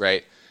SPACs,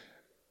 right?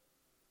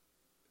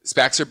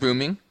 SPACs are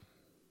booming.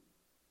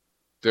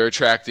 They're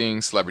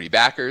attracting celebrity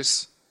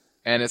backers.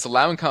 And it's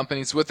allowing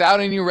companies without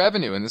any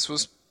revenue, and this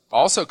was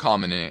also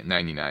common in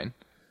 99,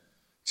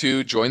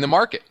 to join the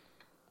market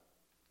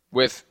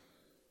with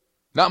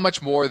not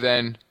much more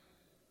than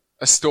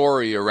a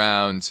story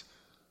around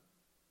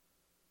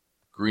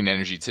green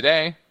energy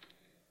today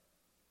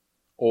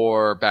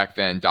or back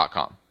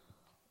then.com.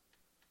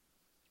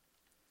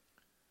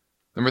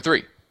 Number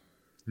 3,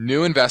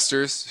 new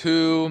investors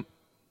who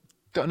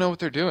don't know what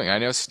they're doing. I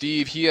know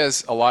Steve, he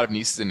has a lot of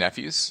nieces and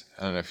nephews.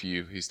 I don't know if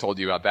he's told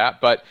you about that,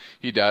 but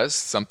he does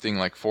something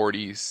like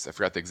 40, I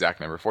forgot the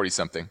exact number, 40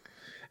 something.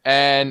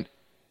 And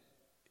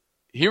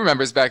he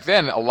remembers back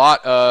then a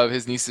lot of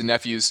his nieces and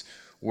nephews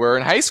were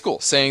in high school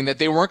saying that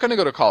they weren't going to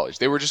go to college.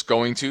 They were just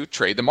going to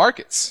trade the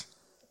markets.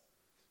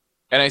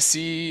 And I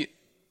see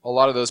a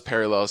lot of those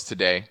parallels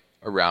today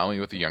around me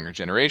with the younger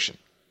generation.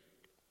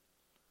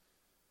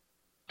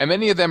 And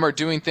many of them are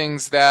doing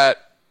things that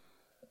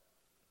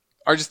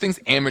are just things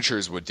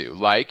amateurs would do,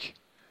 like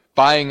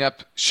buying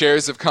up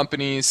shares of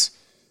companies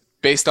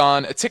based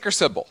on a ticker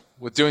symbol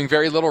with doing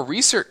very little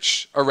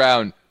research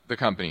around the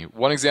company.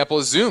 One example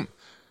is Zoom.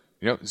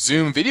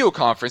 Zoom video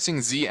conferencing,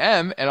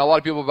 ZM, and a lot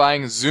of people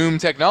buying Zoom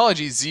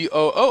technology,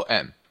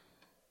 ZOOM.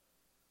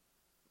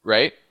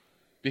 Right?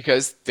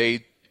 Because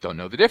they don't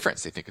know the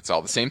difference. They think it's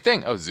all the same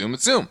thing. Oh, Zoom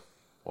is Zoom.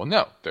 Well,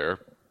 no. There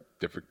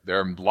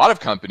are a lot of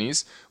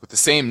companies with the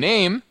same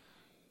name,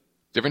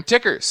 different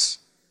tickers.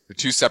 They're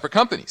two separate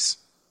companies.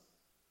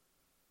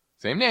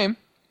 Same name,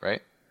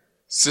 right?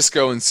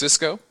 Cisco and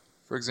Cisco,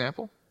 for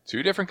example,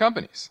 two different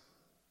companies.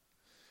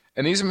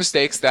 And these are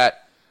mistakes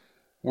that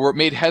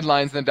made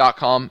headlines in the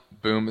 .com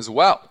boom as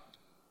well.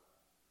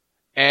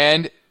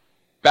 And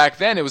back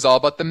then, it was all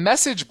about the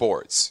message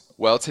boards.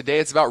 Well, today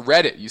it's about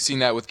Reddit. You've seen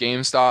that with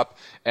GameStop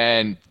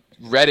and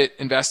Reddit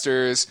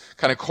investors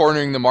kind of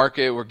cornering the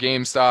market with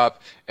GameStop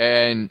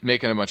and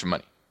making a bunch of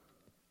money.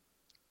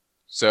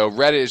 So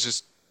Reddit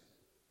is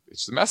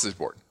it's the message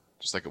board,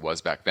 just like it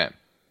was back then.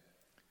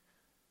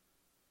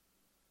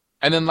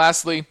 And then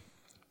lastly,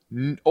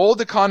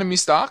 old economy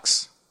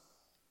stocks,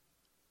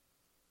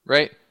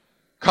 right?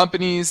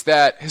 Companies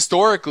that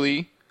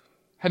historically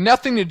had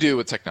nothing to do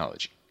with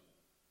technology.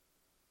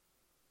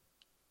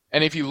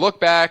 And if you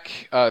look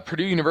back,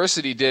 Purdue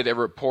University did a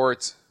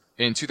report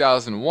in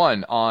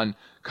 2001 on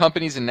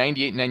companies in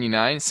 98 and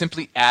 99,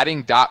 simply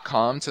adding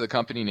 .com to the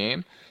company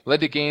name led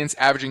to gains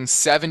averaging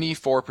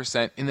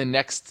 74% in the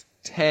next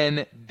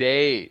 10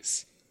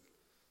 days.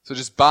 So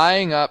just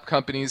buying up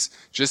companies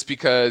just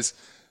because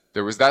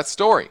there was that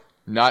story,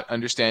 not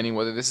understanding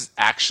whether this is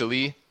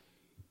actually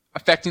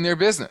affecting their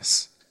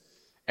business.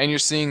 And you're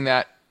seeing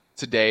that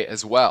today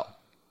as well.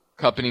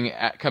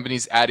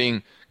 Companies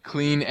adding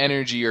clean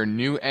energy or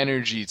new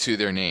energy to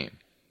their name.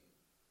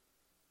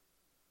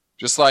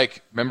 Just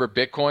like, remember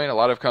Bitcoin? A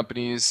lot of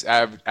companies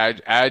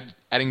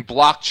adding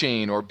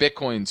blockchain or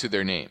Bitcoin to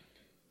their name.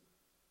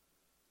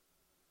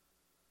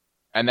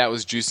 And that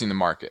was juicing the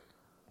market.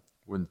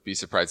 Wouldn't be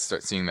surprised to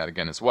start seeing that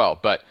again as well.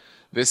 But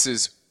this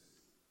is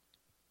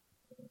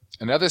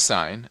another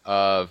sign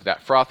of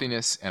that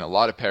frothiness and a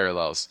lot of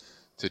parallels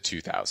to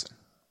 2000.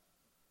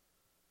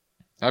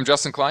 I'm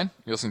Justin Klein.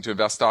 You're listening to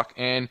Invest Talk,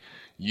 and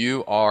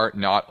you are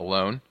not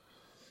alone.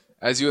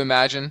 As you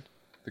imagine,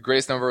 the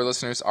greatest number of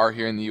listeners are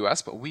here in the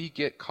U.S., but we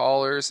get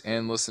callers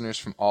and listeners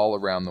from all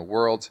around the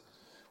world.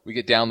 We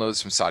get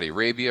downloads from Saudi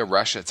Arabia,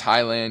 Russia,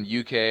 Thailand,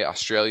 UK,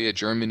 Australia,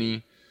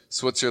 Germany,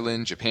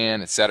 Switzerland,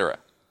 Japan, etc.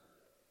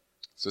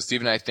 So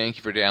Steve and I thank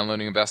you for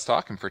downloading Invest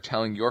Talk and for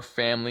telling your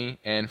family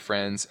and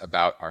friends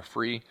about our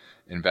free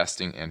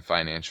investing and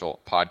financial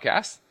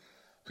podcast.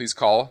 Please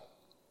call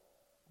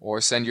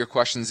or send your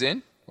questions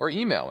in or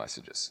email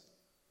messages.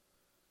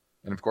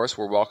 And of course,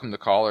 we're welcome to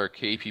call our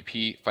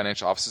KPP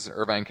financial offices in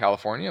Irvine,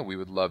 California. We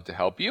would love to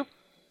help you.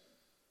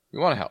 We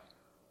want to help.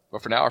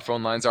 But for now, our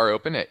phone lines are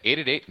open at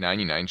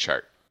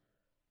 888-99-CHART.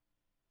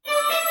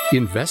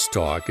 Invest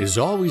Talk is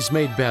always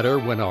made better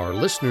when our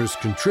listeners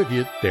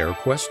contribute their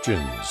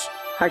questions.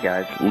 Hi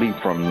guys, Lee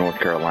from North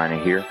Carolina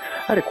here.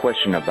 I had a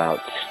question about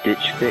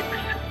Stitch Fix,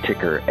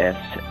 ticker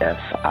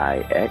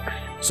SFIX.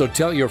 So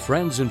tell your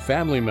friends and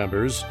family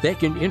members they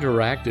can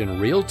interact in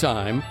real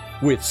time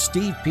with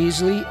Steve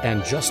Peasley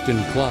and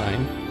Justin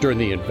Klein during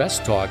the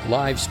Invest Talk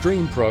live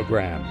stream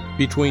program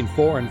between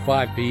 4 and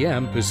 5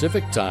 p.m.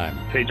 Pacific time.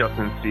 Hey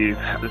Justin and Steve,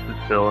 this is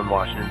Phil in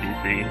Washington,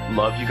 D.C.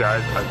 Love you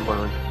guys. I've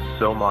learned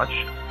so much.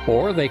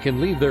 Or they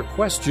can leave their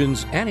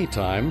questions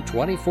anytime,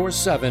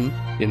 24/7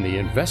 in the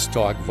Invest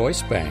Talk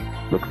voice bank.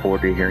 Look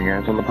forward to hearing you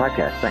guys on the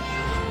podcast. Thanks.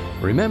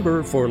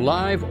 Remember, for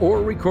live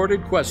or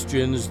recorded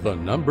questions, the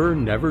number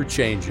never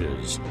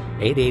changes.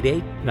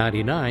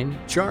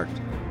 888-99-CHART.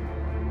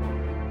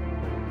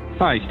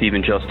 Hi, Steve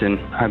and Justin.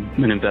 I've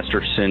been an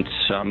investor since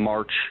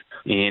March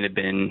and have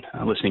been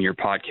listening to your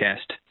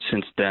podcast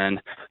since then.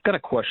 Got a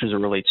question as it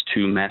relates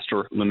to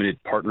master limited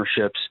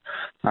partnerships.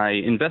 I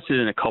invested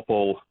in a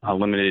couple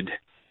limited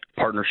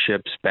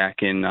partnerships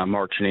back in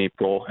March and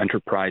April,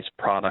 Enterprise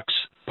Products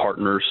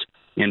Partners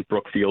and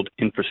Brookfield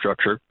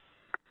Infrastructure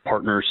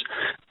Partners.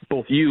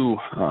 Both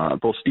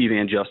Steve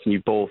and Justin,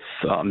 you both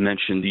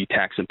mentioned the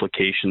tax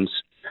implications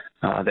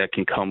that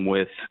can come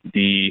with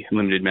the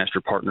limited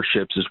master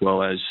partnerships, as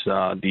well as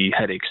the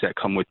headaches that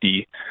come with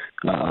the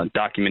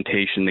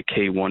documentation, the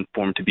K-1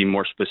 form, to be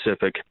more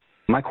specific.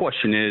 My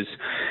question is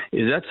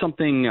that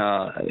something,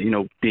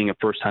 being a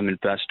first-time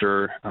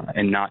investor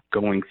and not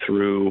going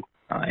through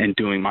and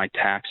doing my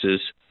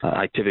taxes,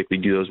 I typically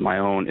do those my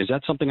own. Is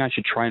that something I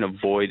should try and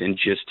avoid and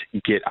just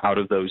get out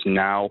of those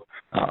now?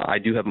 I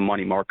do have a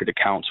money market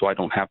account, so I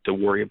don't have to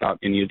worry about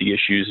any of the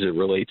issues as it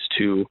relates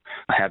to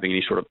having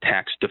any sort of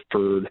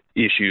tax-deferred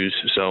issues.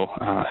 So,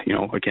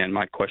 again,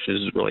 my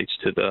question relates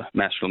to the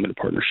master limited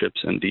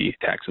partnerships and the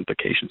tax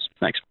implications.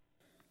 Thanks.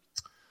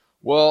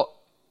 Well,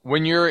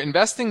 when you're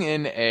investing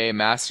in a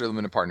master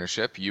limited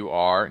partnership, you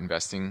are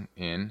investing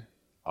in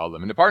a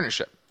limited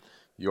partnership.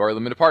 You are a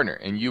limited partner,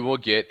 and you will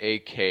get a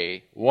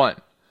K-1.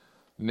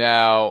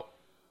 Now,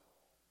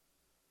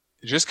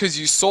 just because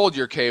you sold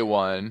your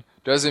K-1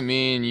 doesn't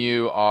mean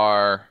you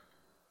are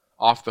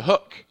off the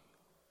hook.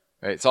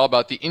 Right? It's all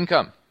about the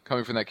income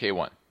coming from that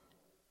K-1.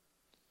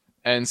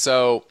 And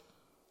so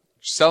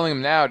selling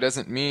them now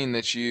doesn't mean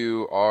that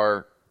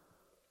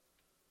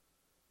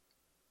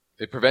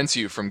it prevents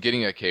you from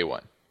getting a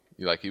K-1.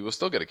 You will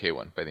still get a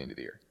K-1 by the end of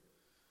the year.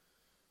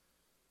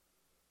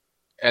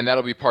 And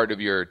that'll be part of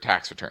your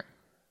tax return.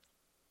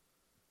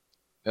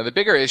 Now, the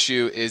bigger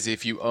issue is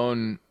if you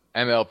own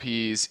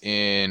MLPs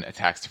in a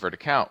tax-deferred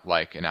account,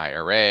 like an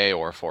IRA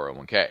or a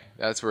 401k.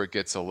 That's where it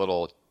gets a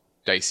little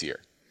dicier.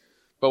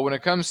 But when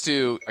it comes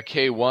to a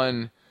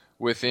K-1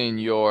 within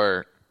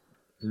your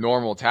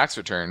normal tax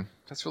return,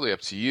 that's really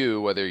up to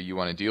you whether you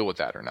want to deal with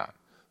that or not.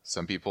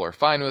 Some people are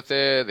fine with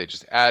it. They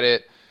just add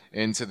it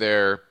into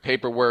their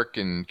paperwork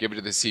and give it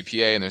to the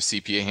CPA, and their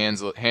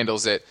CPA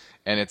handles it,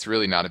 and it's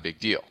really not a big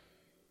deal.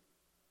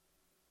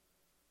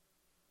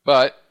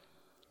 But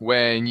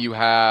when you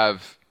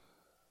have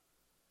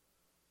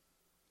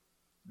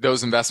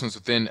those investments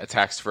within a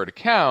tax-deferred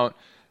account,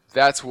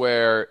 that's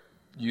where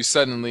you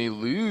suddenly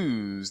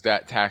lose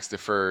that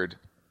tax-deferred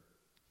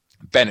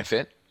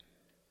benefit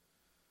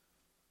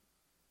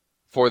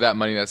for that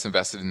money that's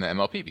invested in the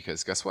MLP,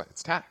 because guess what?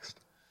 It's taxed.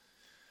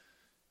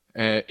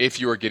 If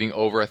you are getting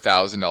over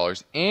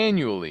 $1,000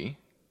 annually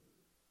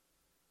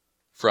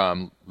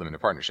from limited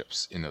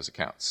partnerships in those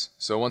accounts.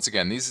 So once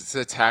again, this is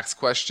a tax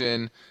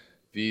question.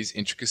 These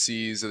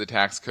intricacies of the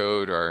tax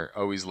code are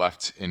always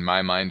left, in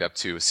my mind, up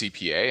to a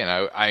CPA.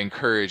 And I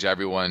encourage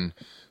everyone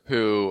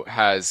who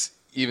has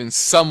even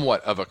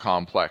somewhat of a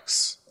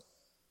complex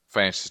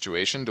financial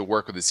situation to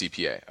work with a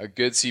CPA. A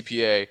good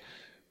CPA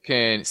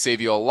can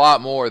save you a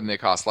lot more than they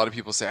cost. A lot of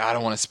people say, I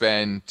don't want to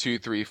spend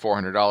 $200, $300,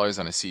 $400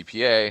 on a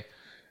CPA.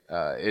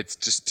 It's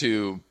just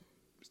too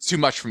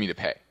much for me to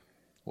pay.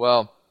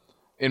 Well,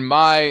 in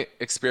my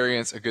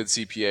experience, a good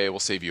CPA will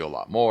save you a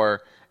lot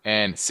more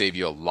and save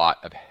you a lot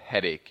of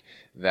headache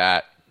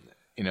that,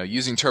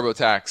 using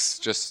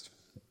TurboTax just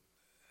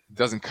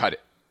doesn't cut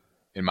it,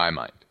 in my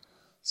mind.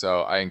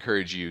 So I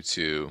encourage you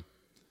to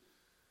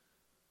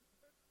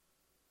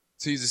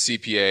use a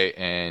CPA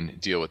and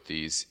deal with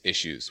these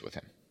issues with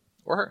him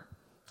or her.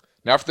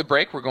 Now for the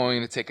break, we're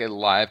going to take a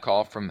live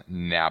call from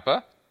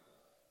Napa.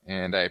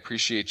 And I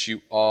appreciate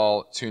you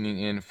all tuning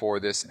in for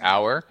this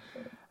hour.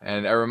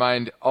 And I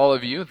remind all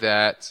of you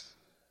that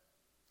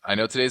I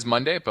know today's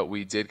Monday, but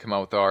we did come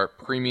out with our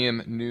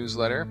premium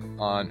newsletter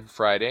on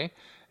Friday.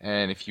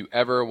 And if you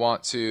ever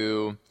want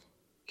to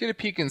get a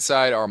peek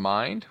inside our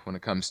mind when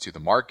it comes to the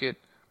market,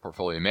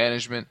 portfolio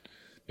management,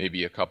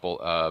 maybe a couple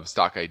of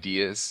stock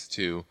ideas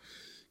to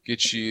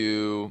get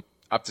you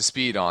up to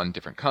speed on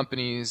different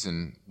companies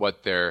and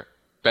what their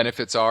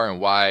benefits are and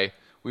why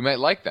we might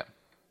like them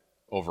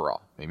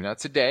overall. Maybe not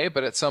today,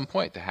 but at some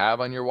point to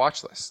have on your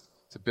watch list,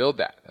 to build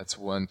that. That's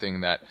one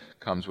thing that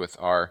comes with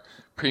our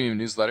premium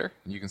newsletter.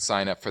 You can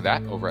sign up for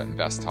that over at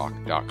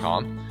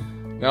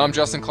investtalk.com. Now, I'm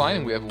Justin Klein,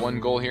 and we have one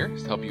goal here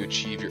to help you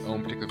achieve your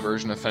own particular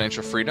version of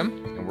financial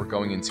freedom, and we're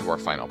going into our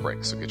final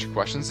break. So get your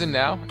questions in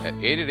now at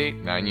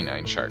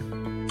 888-99-CHART.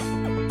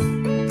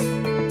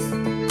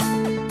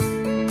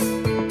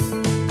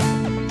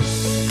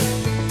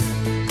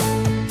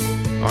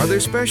 Are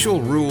there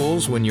special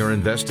rules when you're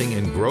investing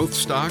in growth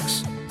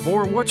stocks?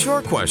 Or what's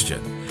your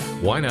question?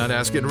 Why not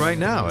ask it right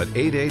now at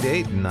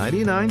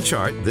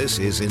 888-99-CHART. This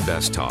is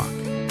Invest Talk.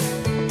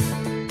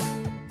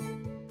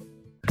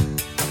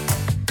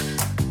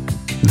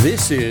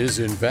 This is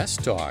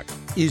Invest Talk.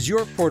 Is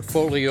your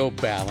portfolio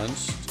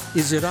balanced?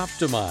 Is it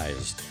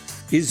optimized?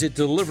 Is it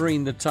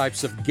delivering the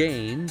types of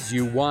gains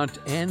you want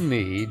and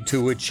need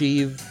to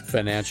achieve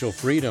financial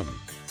freedom?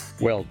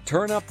 Well,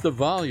 turn up the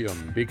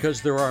volume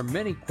because there are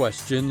many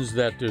questions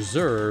that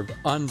deserve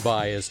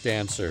unbiased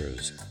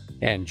answers.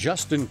 And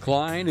Justin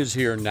Klein is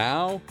here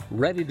now,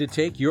 ready to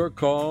take your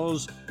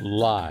calls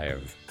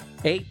live.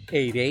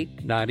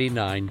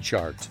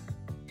 888-99-CHART.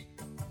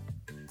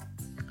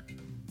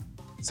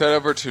 Let's head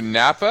over to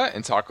Napa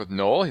and talk with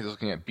Noel. He's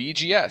looking at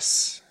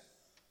BGS.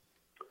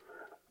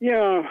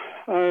 Yeah,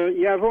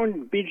 I've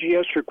owned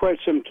BGS for quite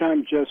some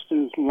time,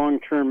 Justin, long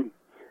term,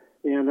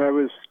 and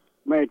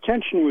my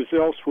attention was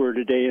elsewhere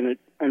today, and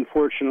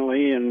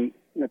unfortunately, and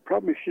I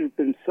probably should have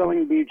been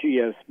selling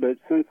BGS, but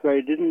since I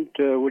didn't,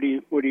 what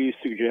do you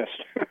suggest?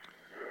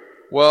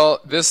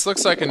 Well, this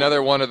looks like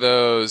another one of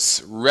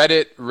those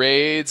Reddit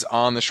raids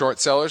on the short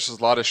sellers. There's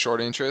a lot of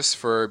short interest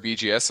for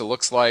BGS. It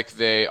looks like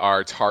they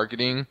are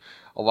targeting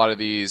a lot of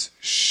these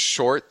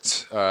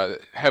short,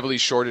 heavily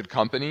shorted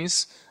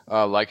companies,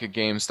 like a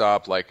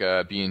GameStop, like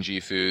a B&G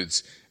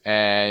Foods,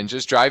 and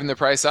just driving the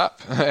price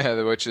up,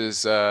 which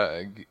is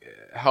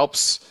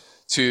helps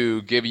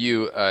to give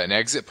you an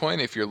exit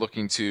point if you're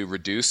looking to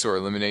reduce or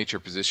eliminate your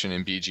position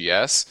in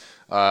BGS.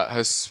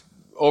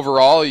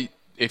 Overall,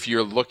 if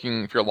you're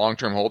a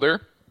long-term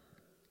holder,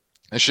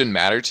 it shouldn't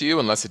matter to you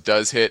unless it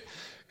does hit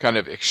kind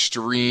of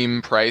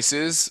extreme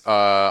prices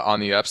on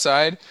the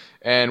upside.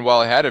 And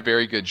while it had a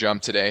very good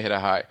jump today, hit a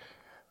high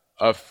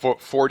of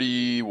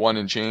 41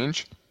 and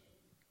change,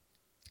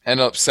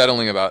 ended up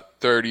settling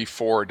about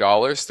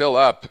 $34, still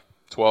up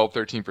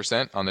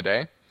 12-13% on the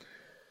day.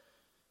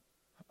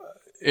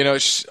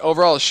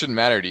 Overall, it shouldn't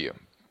matter to you.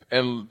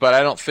 But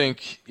I don't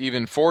think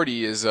even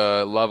 40 is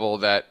a level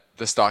that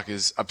the stock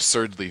is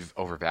absurdly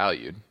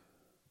overvalued,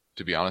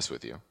 to be honest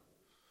with you.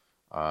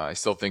 I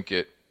still think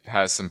it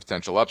has some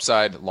potential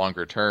upside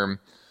longer term.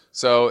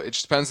 So it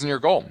just depends on your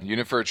goal.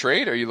 Unit for a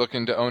trade, or are you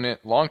looking to own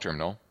it long term,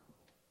 Noel?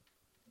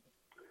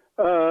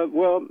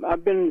 Well,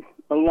 I've been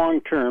a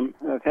long term.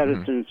 I've had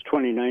it since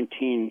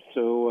 2019.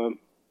 So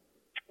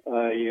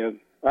I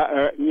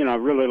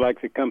really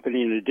like the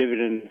company, and the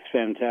dividend is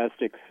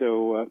fantastic.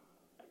 So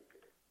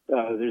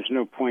there's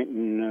no point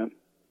in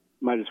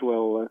might as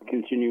well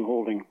continue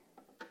holding.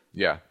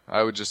 Yeah,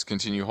 I would just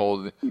continue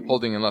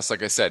holding unless,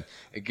 like I said,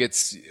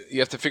 you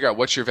have to figure out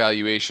what your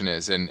valuation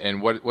is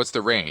and what's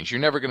the range.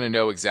 You're never going to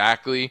know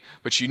exactly,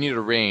 but you need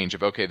a range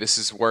of, okay, this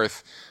is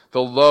worth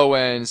the low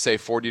end, say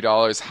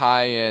 $40,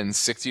 high end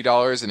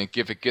 $60, and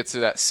if it gets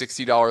to that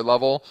 $60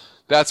 level,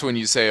 that's when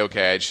you say,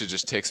 okay, I should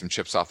just take some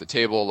chips off the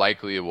table.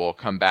 Likely it will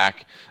come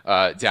back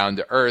down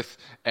to earth,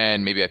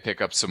 and maybe I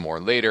pick up some more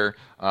later.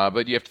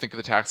 But you have to think of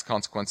the tax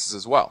consequences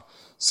as well.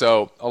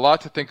 So a lot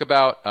to think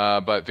about,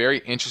 but very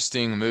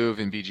interesting move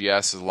in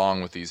BGS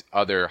along with these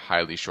other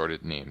highly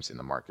shorted names in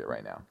the market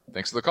right now.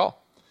 Thanks for the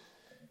call.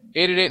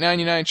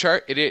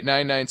 888-99-CHART,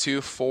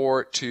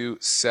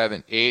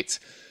 888-992-4278.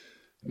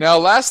 Now,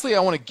 lastly,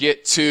 I want to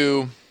get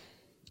to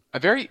a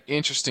very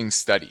interesting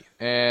study.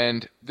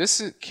 And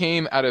this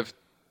came out of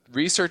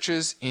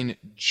researchers in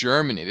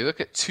Germany. They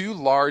look at two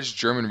large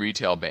German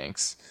retail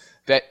banks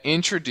that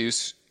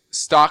introduce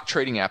stock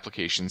trading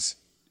applications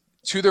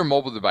to their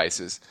mobile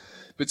devices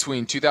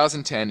between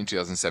 2010 and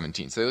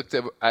 2017. So they looked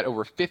at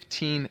over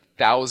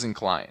 15,000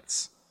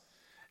 clients.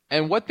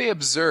 And what they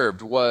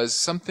observed was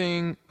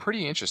something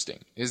pretty interesting,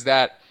 is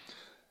that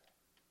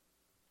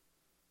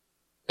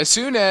as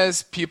soon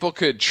as people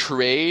could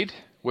trade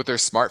with their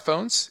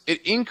smartphones,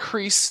 it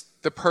increased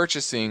the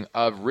purchasing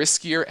of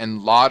riskier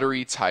and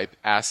lottery-type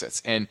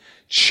assets and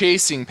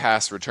chasing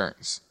past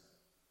returns.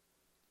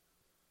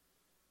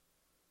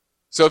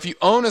 So if you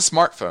own a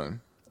smartphone,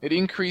 it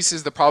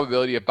increases the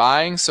probability of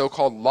buying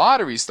so-called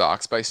lottery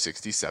stocks by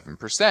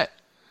 67%.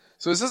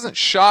 So this isn't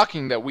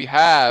shocking that we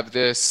have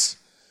this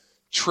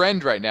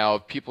trend right now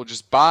of people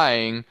just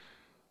buying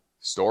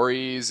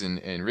stories and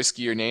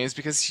riskier names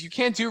because you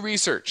can't do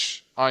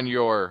research on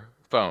your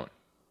phone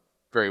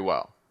very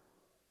well.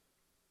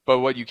 But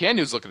what you can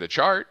do is look at a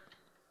chart.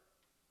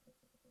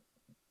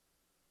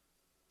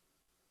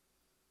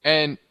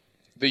 And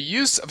the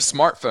use of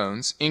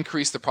smartphones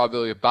increased the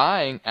probability of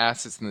buying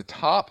assets in the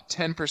top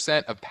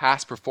 10% of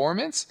past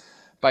performance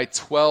by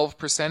 12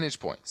 percentage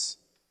points.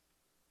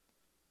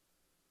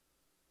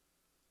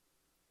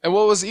 And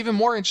what was even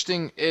more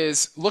interesting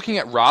is looking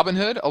at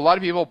Robinhood. A lot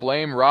of people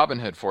blame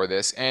Robinhood for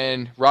this,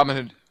 and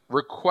Robinhood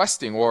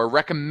requesting or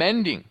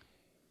recommending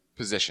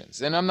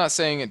positions. And I'm not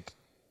saying it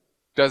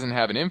doesn't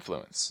have an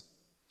influence.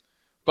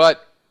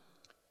 But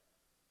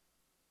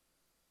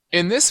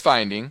in this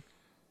finding,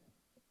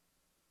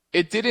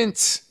 it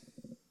didn't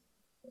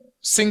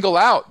single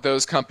out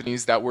those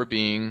companies that were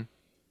being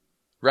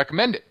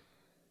recommended.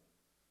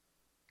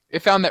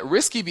 It found that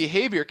risky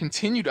behavior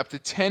continued up to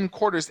 10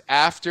 quarters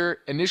after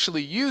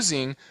initially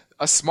using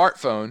a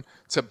smartphone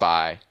to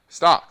buy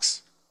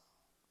stocks.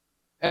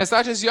 And it's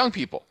not just young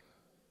people.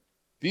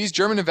 These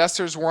German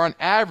investors were on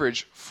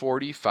average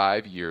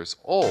 45 years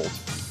old,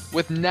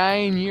 with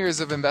 9 years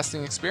of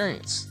investing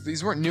experience.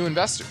 These weren't new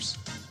investors.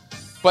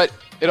 But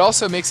it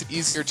also makes it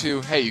easier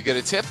to, hey, you get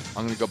a tip,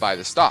 I'm going to go buy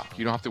the stock.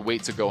 You don't have to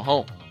wait to go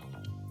home.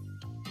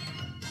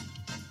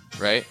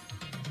 Right?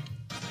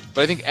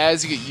 But I think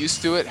as you get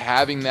used to it,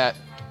 having that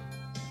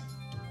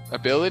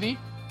ability,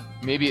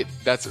 maybe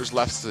there's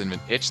less of an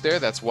itch there.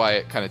 That's why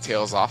it kind of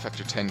tails off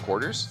after 10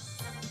 quarters.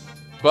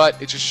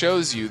 But it just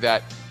shows you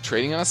that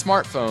trading on a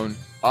smartphone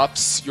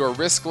ups your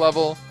risk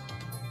level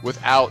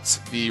without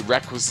the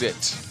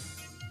requisite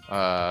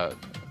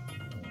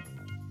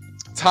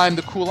time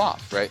to cool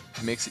off, right?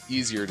 It makes it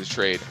easier to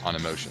trade on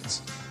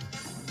emotions.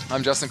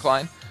 I'm Justin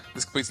Klein.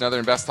 This completes another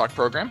Invest Talk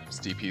program.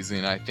 Steve Peasley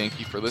and I thank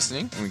you for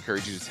listening, and we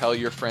encourage you to tell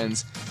your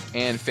friends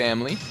and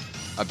family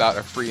about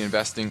our free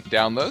investing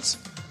downloads.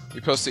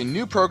 We post a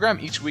new program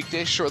each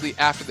weekday shortly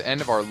after the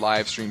end of our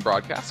live stream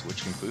broadcast,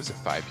 which concludes at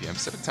 5 p.m.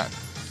 Pacific time.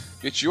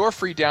 Get your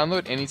free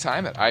download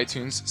anytime at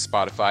iTunes,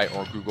 Spotify,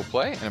 or Google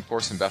Play, and of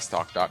course,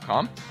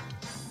 investtalk.com.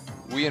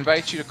 We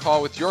invite you to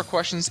call with your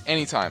questions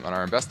anytime on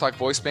our InvestTalk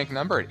voice bank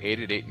number at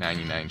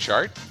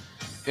 888-99-CHART.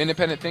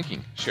 Independent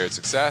thinking, shared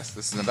success.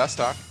 This is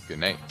InvestTalk. Good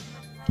night.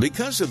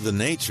 Because of the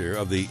nature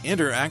of the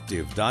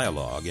interactive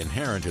dialogue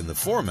inherent in the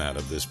format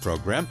of this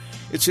program,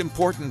 it's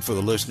important for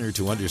the listener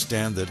to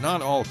understand that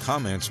not all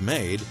comments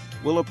made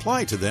will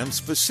apply to them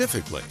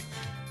specifically.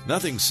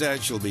 Nothing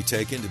said shall be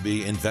taken to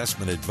be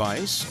investment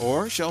advice,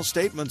 or shall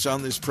statements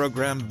on this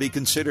program be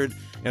considered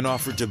an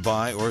offer to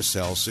buy or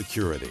sell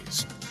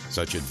securities.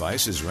 Such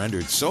advice is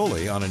rendered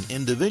solely on an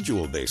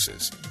individual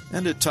basis,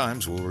 and at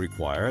times will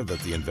require that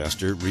the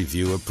investor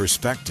review a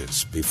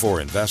prospectus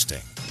before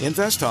investing.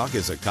 InvestTalk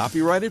is a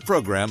copyrighted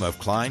program of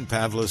Klein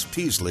Pavlis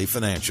Peasley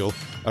Financial,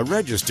 a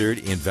registered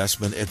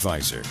investment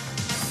advisor.